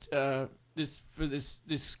skate this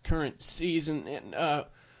current season, and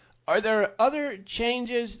are there other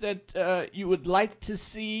changes that you would like to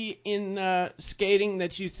see in skating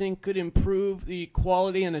that you think could improve the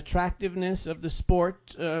quality and attractiveness of the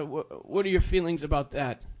sport? What are your feelings about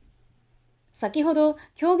that? 先ほど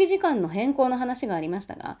競技時間の変更の話がありまし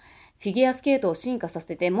たが、フィギュアスケートを進化さ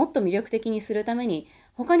せてもっと魅力的にするために、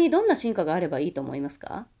他にどんな進化があればいいと思います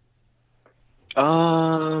か？ I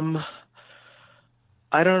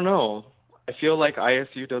don't know. I feel like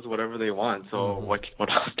ISU does whatever they want. So what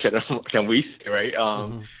else can we say, right?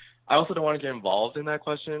 I also don't want to get involved in that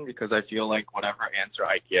question because I feel like whatever answer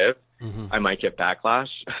I give, I might get backlash.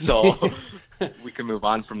 So we can move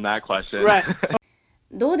on from that question. Right.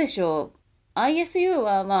 どうでしょう。ISU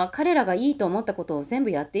は彼らがいいと思ったことを全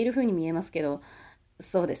部やっているふうに見えますけど、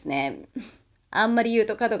そうですね。あんまり言う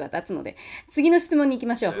と角が立つので、次の質問に行き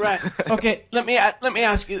ましょう。Right. Okay. Let me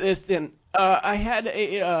ask you this then.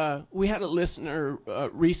 We had a listener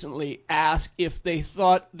recently ask if they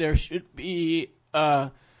thought there should be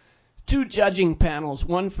two judging panels,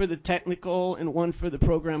 one for the technical and one for the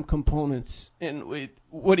program components. And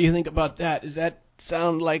what do you think about that? Does that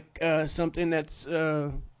sound like something that's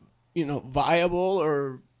viable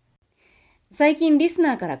or? 最近リス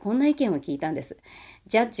ナーからこんな意見を聞いたんです。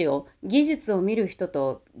ジャッジを技術を見る人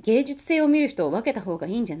と芸術性を見る人を分けた方が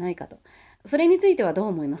いいんじゃないかと。それについてはどう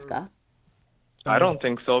思いますか？ I don't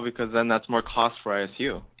think so because then that's more cost for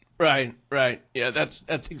ISU. Right. Yeah, that's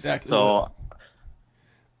exactly so.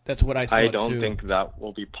 That's what I thought I don't too. think that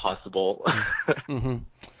will be possible.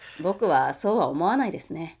 僕はそうは思わないで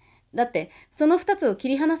すね。だってその2つを切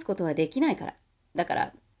り離すことはできないから。だか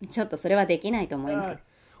らちょっとそれはできないと思います。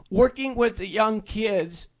Working with the young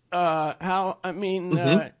kids, how, I mean,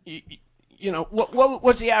 you know,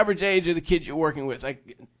 what's the average age of the kids you're working with?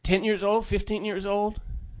 Like 10 years old, 15 years old?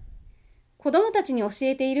 子供たちに教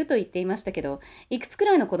えていると言っていましたけど、いくつく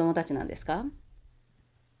らいの子供たちなんですか？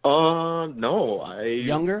 No,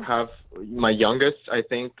 Younger? have my youngest, I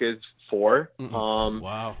think, is 4.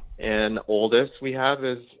 Wow. And oldest we have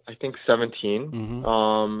is, I think, 17.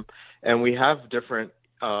 And we have different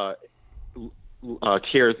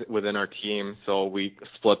tiers within our team, so we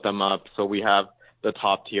split them up. So we have the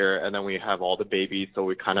top tier, and then we have all the babies. So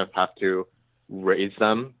we kind of have to raise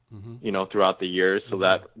them, you know, throughout the years, so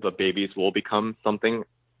that the babies will become something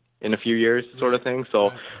in a few years, sort of thing.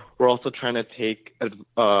 So we're also trying to take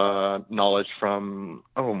knowledge from,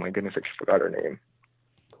 oh my goodness, I forgot her name.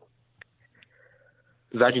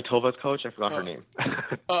 Zagitova's coach, I forgot her name.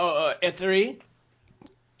 Etari?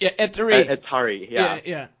 Yeah, Etari. Etari,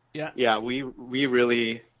 yeah. Yeah, we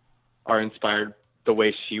really are inspired the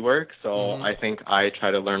way she works, so I think I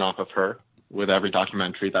try to learn off of her with every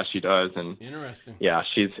documentary that she does. And Interesting. Yeah,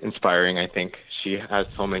 she's inspiring. I think she has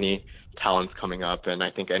so many talents coming up, and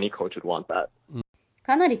I think any coach would want that.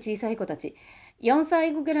 かなり小さい子たち、4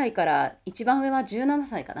歳ぐらいから一番上は17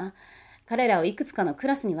歳かな。彼らをいくつかのク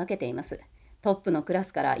ラスに分けています。トップのクラ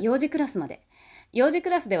スから幼児クラスまで。幼児ク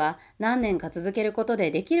ラスでは何年か続けること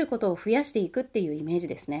でできることを増やしていくっていうイメージ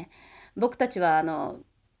ですね。僕たちは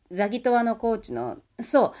ザギトワのコーチの、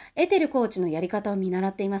エテルコーチのやり方を見習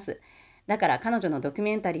っています。だから彼女のドキュ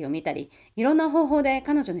メンタリーを見たり、いろんな方法で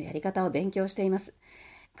彼女のやり方を勉強しています。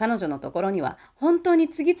彼女のところには本当に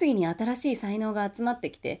次々に新しい才能が集まっ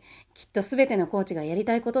てきて、きっとすべてのコーチがやり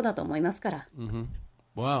たいことだと思いますから。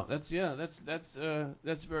Wow, that's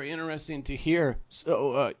very interesting to hear.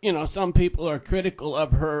 So, you know, some people are critical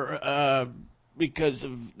of her because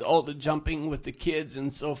of all the jumping with the kids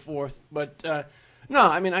and so forth. But no,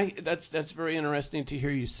 I mean, that's very interesting to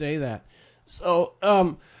hear you say that. So,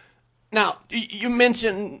 now you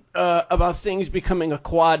mentioned about things becoming a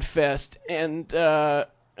quad fest, and do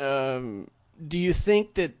you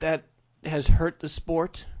think that has hurt the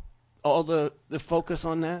sport? All the focus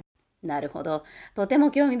on that? なるほど。とても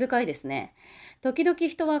興味深いですね。時々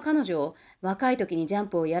人は彼女を若い時にジャン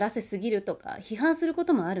プをやらせすぎるとか批判するこ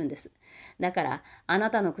ともあるんです。だからあな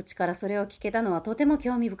たの口からそれを聞けたのはとても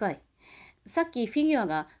興味深い。さっきフィギュア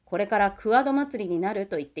がこれからクワッド祭りになる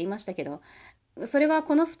と言っていましたけど、それは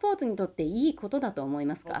このスポーツにとっていいことだと思い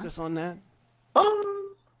ますか？ Focus on that?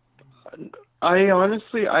 I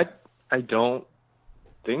honestly, I don't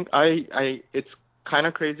think it's kind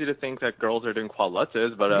of crazy to think that girls are doing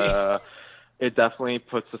quadlutzes, but it definitely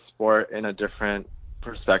puts the sport in a different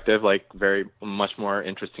perspective, like very much more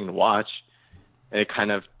interesting to watch. It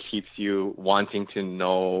kind of keeps you wanting to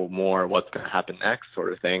know more what's going to happen next,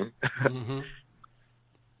 sort of thing.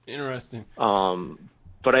 Interesting.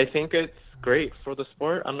 But I think it's great for the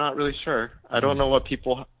sport. I'm not really sure. I don't know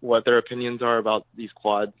what their opinions are about these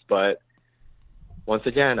quads, but once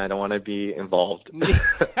again, I don't want to be involved.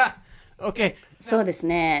 Okay. そうです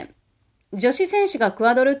ね。女子選手がク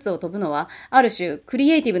ワドルッツを飛ぶのはある種ク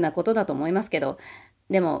リエイティブなことだと思いますけど、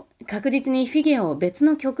でも確実にフィギュアを別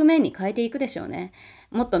の局面に変えていくでしょうね。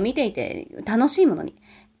もっと見ていて楽しいものに。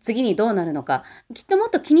次にどうなるのか、きっとも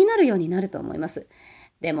っと気になるようになると思います。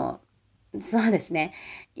でも、そうですね。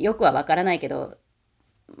よくはわからないけど、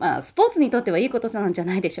まあスポーツにとってはいいことなんじゃ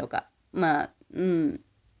ないでしょうか。まあ、論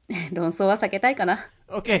争は避けたいかな。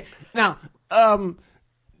Okay. Now,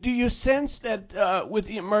 do you sense that with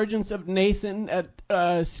the emergence of Nathan, that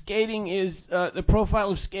skating is the profile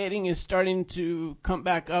of skating is starting to come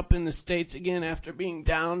back up in the States again after being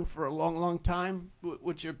down for a long, long time?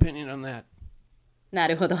 What's your opinion on that? な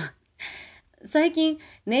るほど。最近、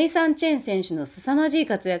ネイサン・チェン選手の凄まじい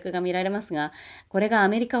活躍が見られますが、これがア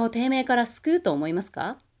メリカを低迷から救うと思います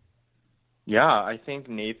か？ Yeah, I think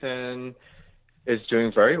Nathan is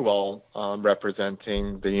doing very well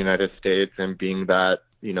representing the United States and being that,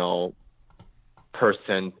 you know,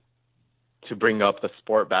 person to bring up the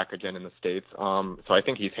sport back again in the States. So I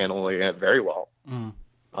think he's handling it very well.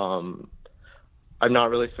 I'm not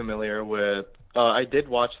really familiar with, I did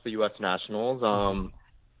watch the U.S. Nationals.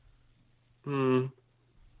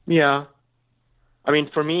 Yeah. I mean,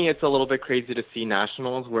 for me, it's a little bit crazy to see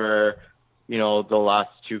Nationals where, you know, the last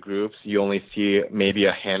two groups, you only see maybe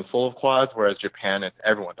a handful of quads, whereas Japan,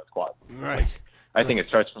 everyone does quads. Right. I think it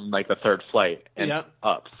starts from like the third flight and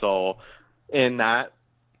up. So in that,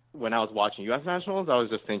 when I was watching U.S. Nationals, I was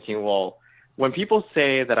just thinking, well, when people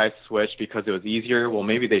say that I switched because it was easier, well,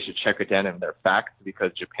 maybe they should check again in their facts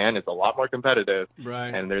because Japan is a lot more competitive.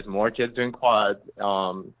 Right. And there's more kids doing quads,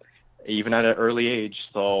 even at an early age.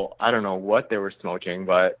 So I don't know what they were smoking,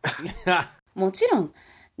 but... もちろん、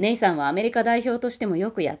ネイさんはアメリカ代表としても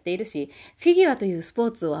よくやっているし、フィギュアというスポ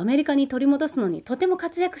ーツをアメリカに取り戻すのにとても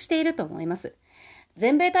活躍していると思います。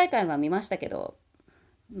全米大会は見ましたけど、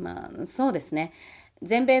そうですね。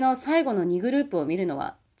全米の最後の2グループを見るの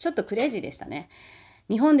はちょっとクレイジーでしたね。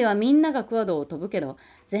日本ではみんながクアドを飛ぶけど、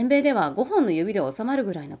全米では5本の指で収まる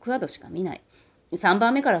ぐらいのクアドしか見ない。3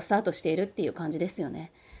番目からスタートしているっていう感じですよ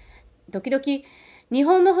ね。時々、日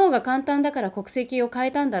本の方が簡単だから国籍を変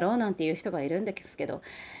えたんだろうなんていう人がいるんですけど、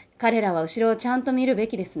彼らは後ろをちゃんと見るべ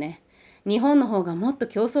きですね。日本の方がもっと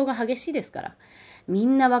競争が激しいですから。み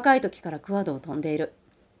んな若い時からクアドを飛んでいる。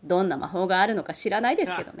どんな魔法があるのか知らないで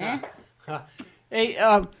すけどね。Hey,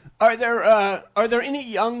 are there any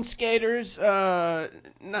young skaters,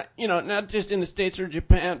 not just in the States or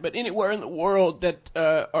Japan, but anywhere in the world that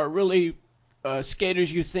are really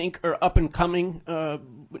skaters you think are up and coming,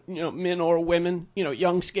 men or women,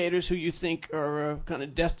 young skaters who you think are kind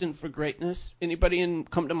of destined for greatness? Anybody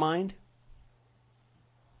come to mind?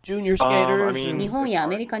 Junior skaters? 日本やア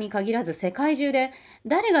メリカに限らず世界中で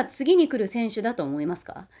誰が次に来る選手だと思います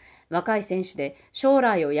か？若い選手で将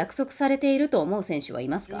来を約束されていると思う選手はい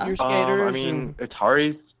ますか？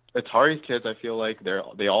 Atari's kids, I feel like they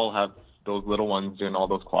all have those little ones doing all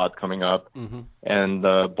those quads coming up. And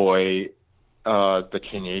the boy, the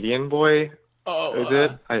Canadian boy,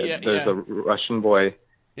 there's a Russian boy.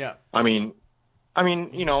 Yeah. I mean,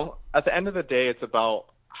 at the end of the day, it's about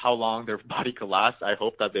how long their body could last. I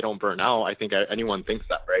hope that they don't burn out. I think anyone thinks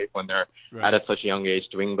that, right? When they're at such a young age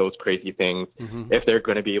doing those crazy things, if they're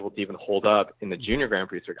going to be able to even hold up in the junior Grand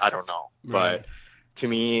Prix circuit, I don't know. Right. But to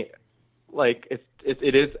me, like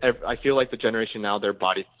it is. I feel like the generation now, their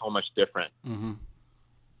body's so much different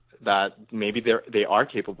that maybe they are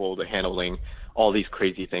capable of handling all these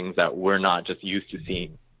crazy things that we're not just used to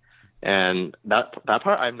seeing. And that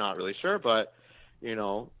part, I'm not really sure, but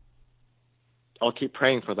I'll keep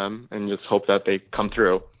praying for them and just hope that they come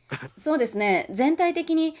through. そうですね。全体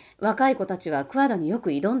的に若い子たちはクアドによく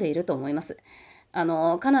挑んでいると思います。カ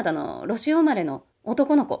ナダのロシア生まれの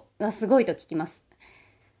男の子がすごいと聞きます。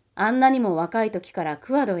あんなにも若い時から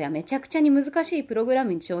クアドやめちゃくちゃに難しいプログラ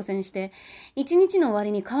ムに挑戦して、一日の終わ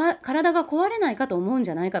りに体が壊れないかと思うんじ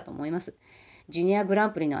ゃないかと思います。ジュニアグラ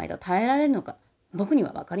ンプリの間耐えられるのか、僕に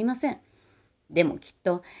は分かりません。でもきっ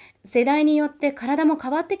と世代によって体も変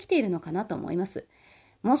わってきているのかなと思います。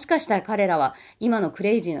もしかしたら彼らは今のク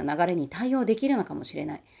レイジーな流れに対応できるのかもしれ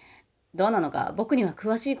ない。どうなのか僕には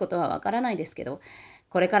詳しいことはわからないですけど、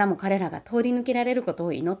これからも彼らが通り抜けられること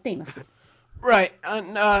を祈っています。Right.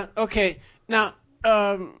 And, okay. Now,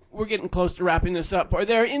 we're getting close to wrapping this up. Are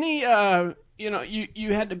there any,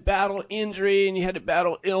 you had to battle injury and you had to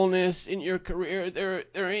battle illness in your career. There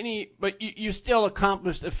are any, but you still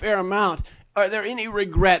accomplished a fair amount. Are there any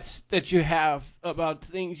regrets that you have about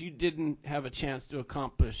things you didn't have a chance to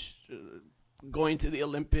accomplish, going to the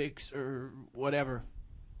Olympics or whatever?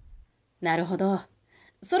 なるほど。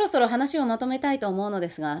そろそろ話をまとめたいと思うので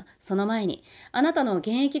すが、その前に、あなたの現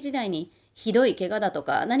役時代にひどい怪我だと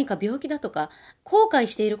か何か病気だとか後悔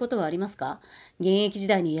していることはありますか？現役時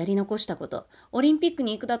代にやり残したこと、オリンピック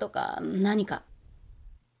に行くだとか何か。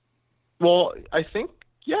Well, I think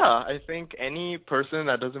any person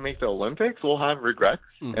that doesn't make the Olympics will have regrets,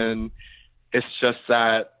 and it's just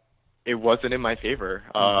that it wasn't in my favor.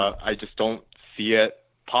 I just don't see it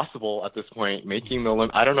possible at this point making the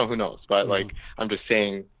Olympics. I don't know, who knows, but I'm just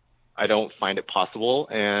saying I don't find it possible,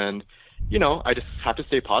 and I just have to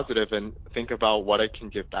stay positive and think about what I can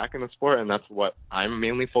give back in the sport, and that's what I'm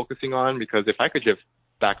mainly focusing on, because if I could give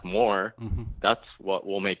back more, that's what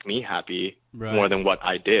will make me happy more than what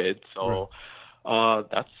I did. So so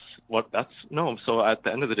at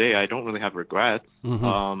the end of the day, I don't really have regrets.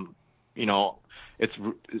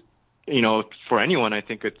 It's for anyone, I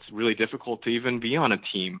think it's really difficult to even be on a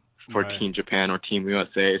team for Team Japan or Team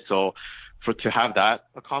USA. So to have that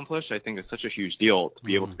accomplished, I think it's such a huge deal to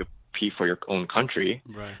be able to compete for your own country.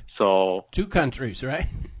 Right. So 2 countries, right?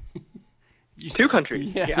 2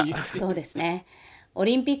 countries. Yeah. そうですね。オ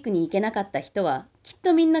リンピックに行けなかった人はきっ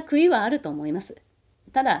とみんな悔いはあると思います。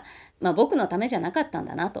ただ、僕のためじゃなかったん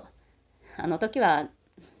だなと。あの時は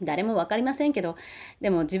誰もわかりませんけど、で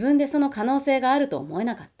も自分でその可能性があると思え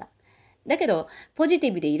なかった。だけど、ポジテ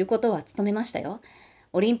ィブでいることは務めましたよ。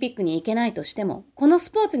オリンピックに行けないとしても、この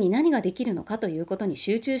スポーツに何ができるのかということに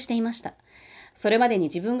集中していました。それまでに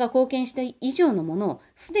自分が貢献した以上のものを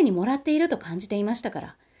すでにもらっていると感じていましたか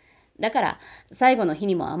ら。だから、最後の日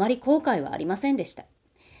にもあまり後悔はありませんでした。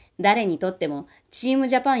誰にとっても、チーム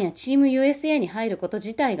ジャパンやチーム USA に入ること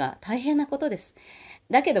自体が大変なことです。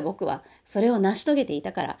だけど僕は、それを成し遂げてい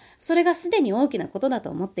たから、それがすでに大きなことだと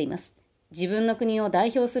思っています。自分の国を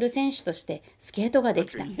代表する選手としてスケートがで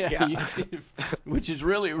きた。Yeah, you did, which is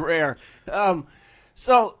really rare.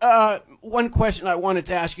 One question I wanted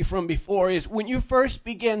to ask you from before is when you first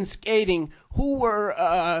began skating, who were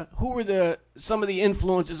some of the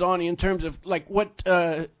influences on you in terms of like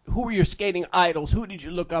who were your skating idols? Who did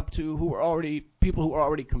you look up to? People who were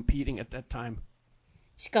already competing at that time?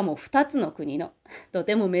 しかも2つの国のと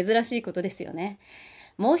ても珍しいことですよね。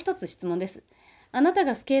もう一つ質問です。あなた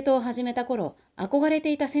がスケートを始めた頃、憧れ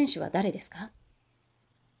ていた選手は誰ですか？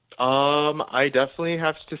 I definitely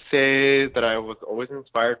have to say that I was always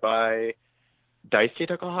inspired by Daisuke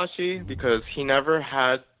Takahashi because he never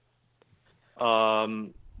had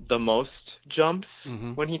the most jumps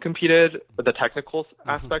when he competed, the technical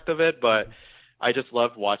aspect of it, but I just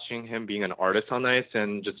loved watching him being an artist on ice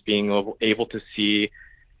and just being able to see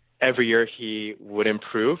every year he would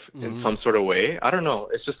improve in some sort of way. I don't know.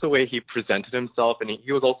 It's just the way he presented himself, and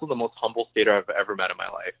he was also the most humble skater I've ever met in my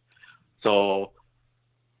life. So,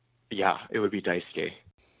 yeah, it would be Daisuke.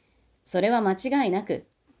 それは間違いなく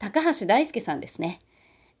高橋大輔さんですね。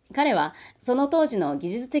彼はその当時の技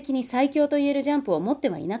術的に最強と言えるジャンプを持って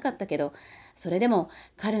はいなかったけど、それでも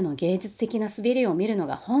彼の芸術的な滑りを見るの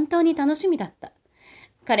が本当に楽しみだった。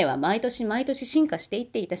彼は毎年毎年進化していっ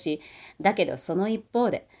ていたし、だけどその一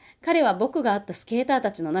方で、彼は僕が会ったスケーター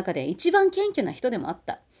たちの中で一番謙虚な人でもあっ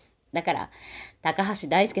た。だから、高橋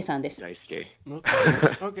大輔さんです。Daisuke.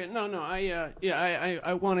 Okay, no, I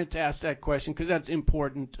wanted to ask that question because that's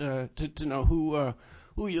important to know who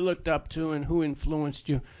you looked up to and who influenced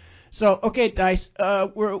you. So, okay, Dice,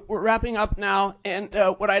 we're wrapping up now, and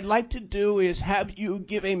what I'd like to do is have you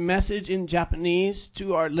give a message in Japanese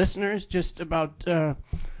to our listeners, just about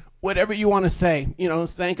whatever you want to say. You know,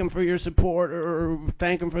 thank them for your support or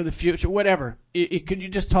thank them for the future, whatever. Could you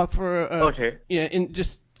just talk for okay? Yeah, and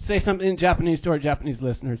just say something in Japanese to our Japanese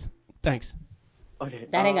listeners. Thanks. Okay.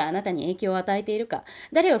 誰があなたに影響を与えているか、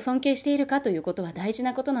誰を尊敬しているかということは大事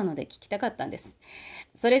なことなので聞きたかったんです。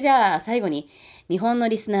それじゃあ最後に日本の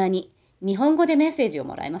リスナーに日本語でメッセージを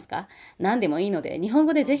もらえますか？何でもいいので日本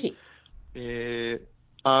語でぜひ。皆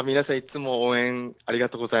さんいつも応援ありが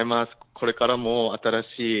とうございます。これからも新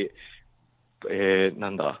しい、コー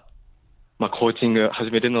チング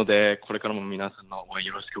始めるので、これからも皆さんの応援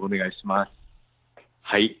よろしくお願いします。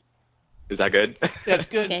はい。Is that good? That's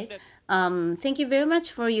good. Okay. Thank you very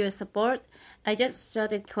much for your support. I just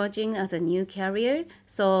started coaching as a new career,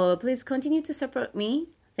 so please continue to support me.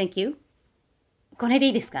 Thank you. これでい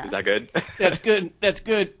いですか？ Is that good? That's good. That's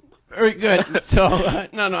good. Very good. So, I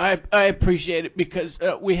appreciate it because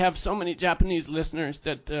we have so many Japanese listeners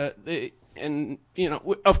that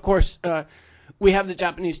of course, we have the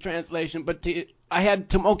Japanese translation, but I had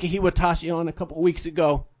Tomoki Hiwatashi on a couple of weeks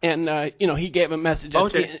ago, and he gave a message.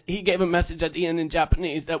 He gave a message at the end in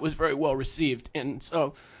Japanese that was very well received, and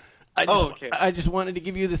so I just wanted to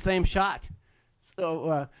give you the same shot.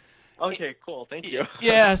 So. Okay, cool. Thank you.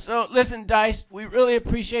 Yeah, so listen, Dice, we really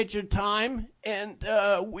appreciate your time, and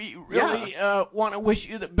we really want to wish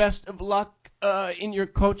you the best of luck in your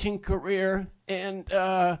coaching career. And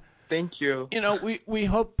thank you. We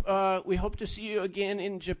hope to see you again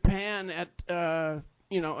in Japan at at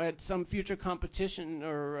some future competition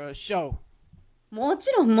or show. も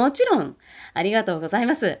ちろん。ありがとうござい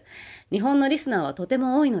ます。日本のリスナーはとて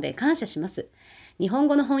も多いので感謝します。日本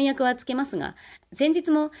語の翻訳はつけますが、先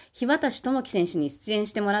日も日渡智樹選手に出演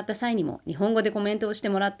してもらった際にも日本語でコメントをして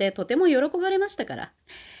もらってとても喜ばれましたから。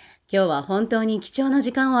今日は本当に貴重な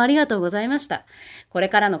時間をありがとうございました。これ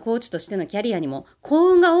からのコーチとしてのキャリアにも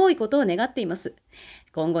幸運が多いことを願っています。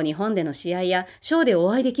今後日本での試合やショーで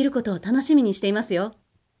お会いできることを楽しみにしていますよ。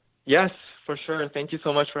Yes.For sure. Thank you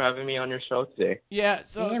so much for having me on your show today. Yeah,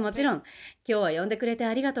 so もちろん。今日は呼んでくれて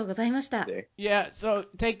ありがとうございました。Yeah, so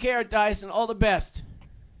take care, Dice, and all the best.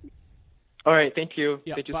 All right, thank you.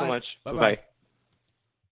 Yeah, thank you bye. so much. Bye-bye. Bye-bye.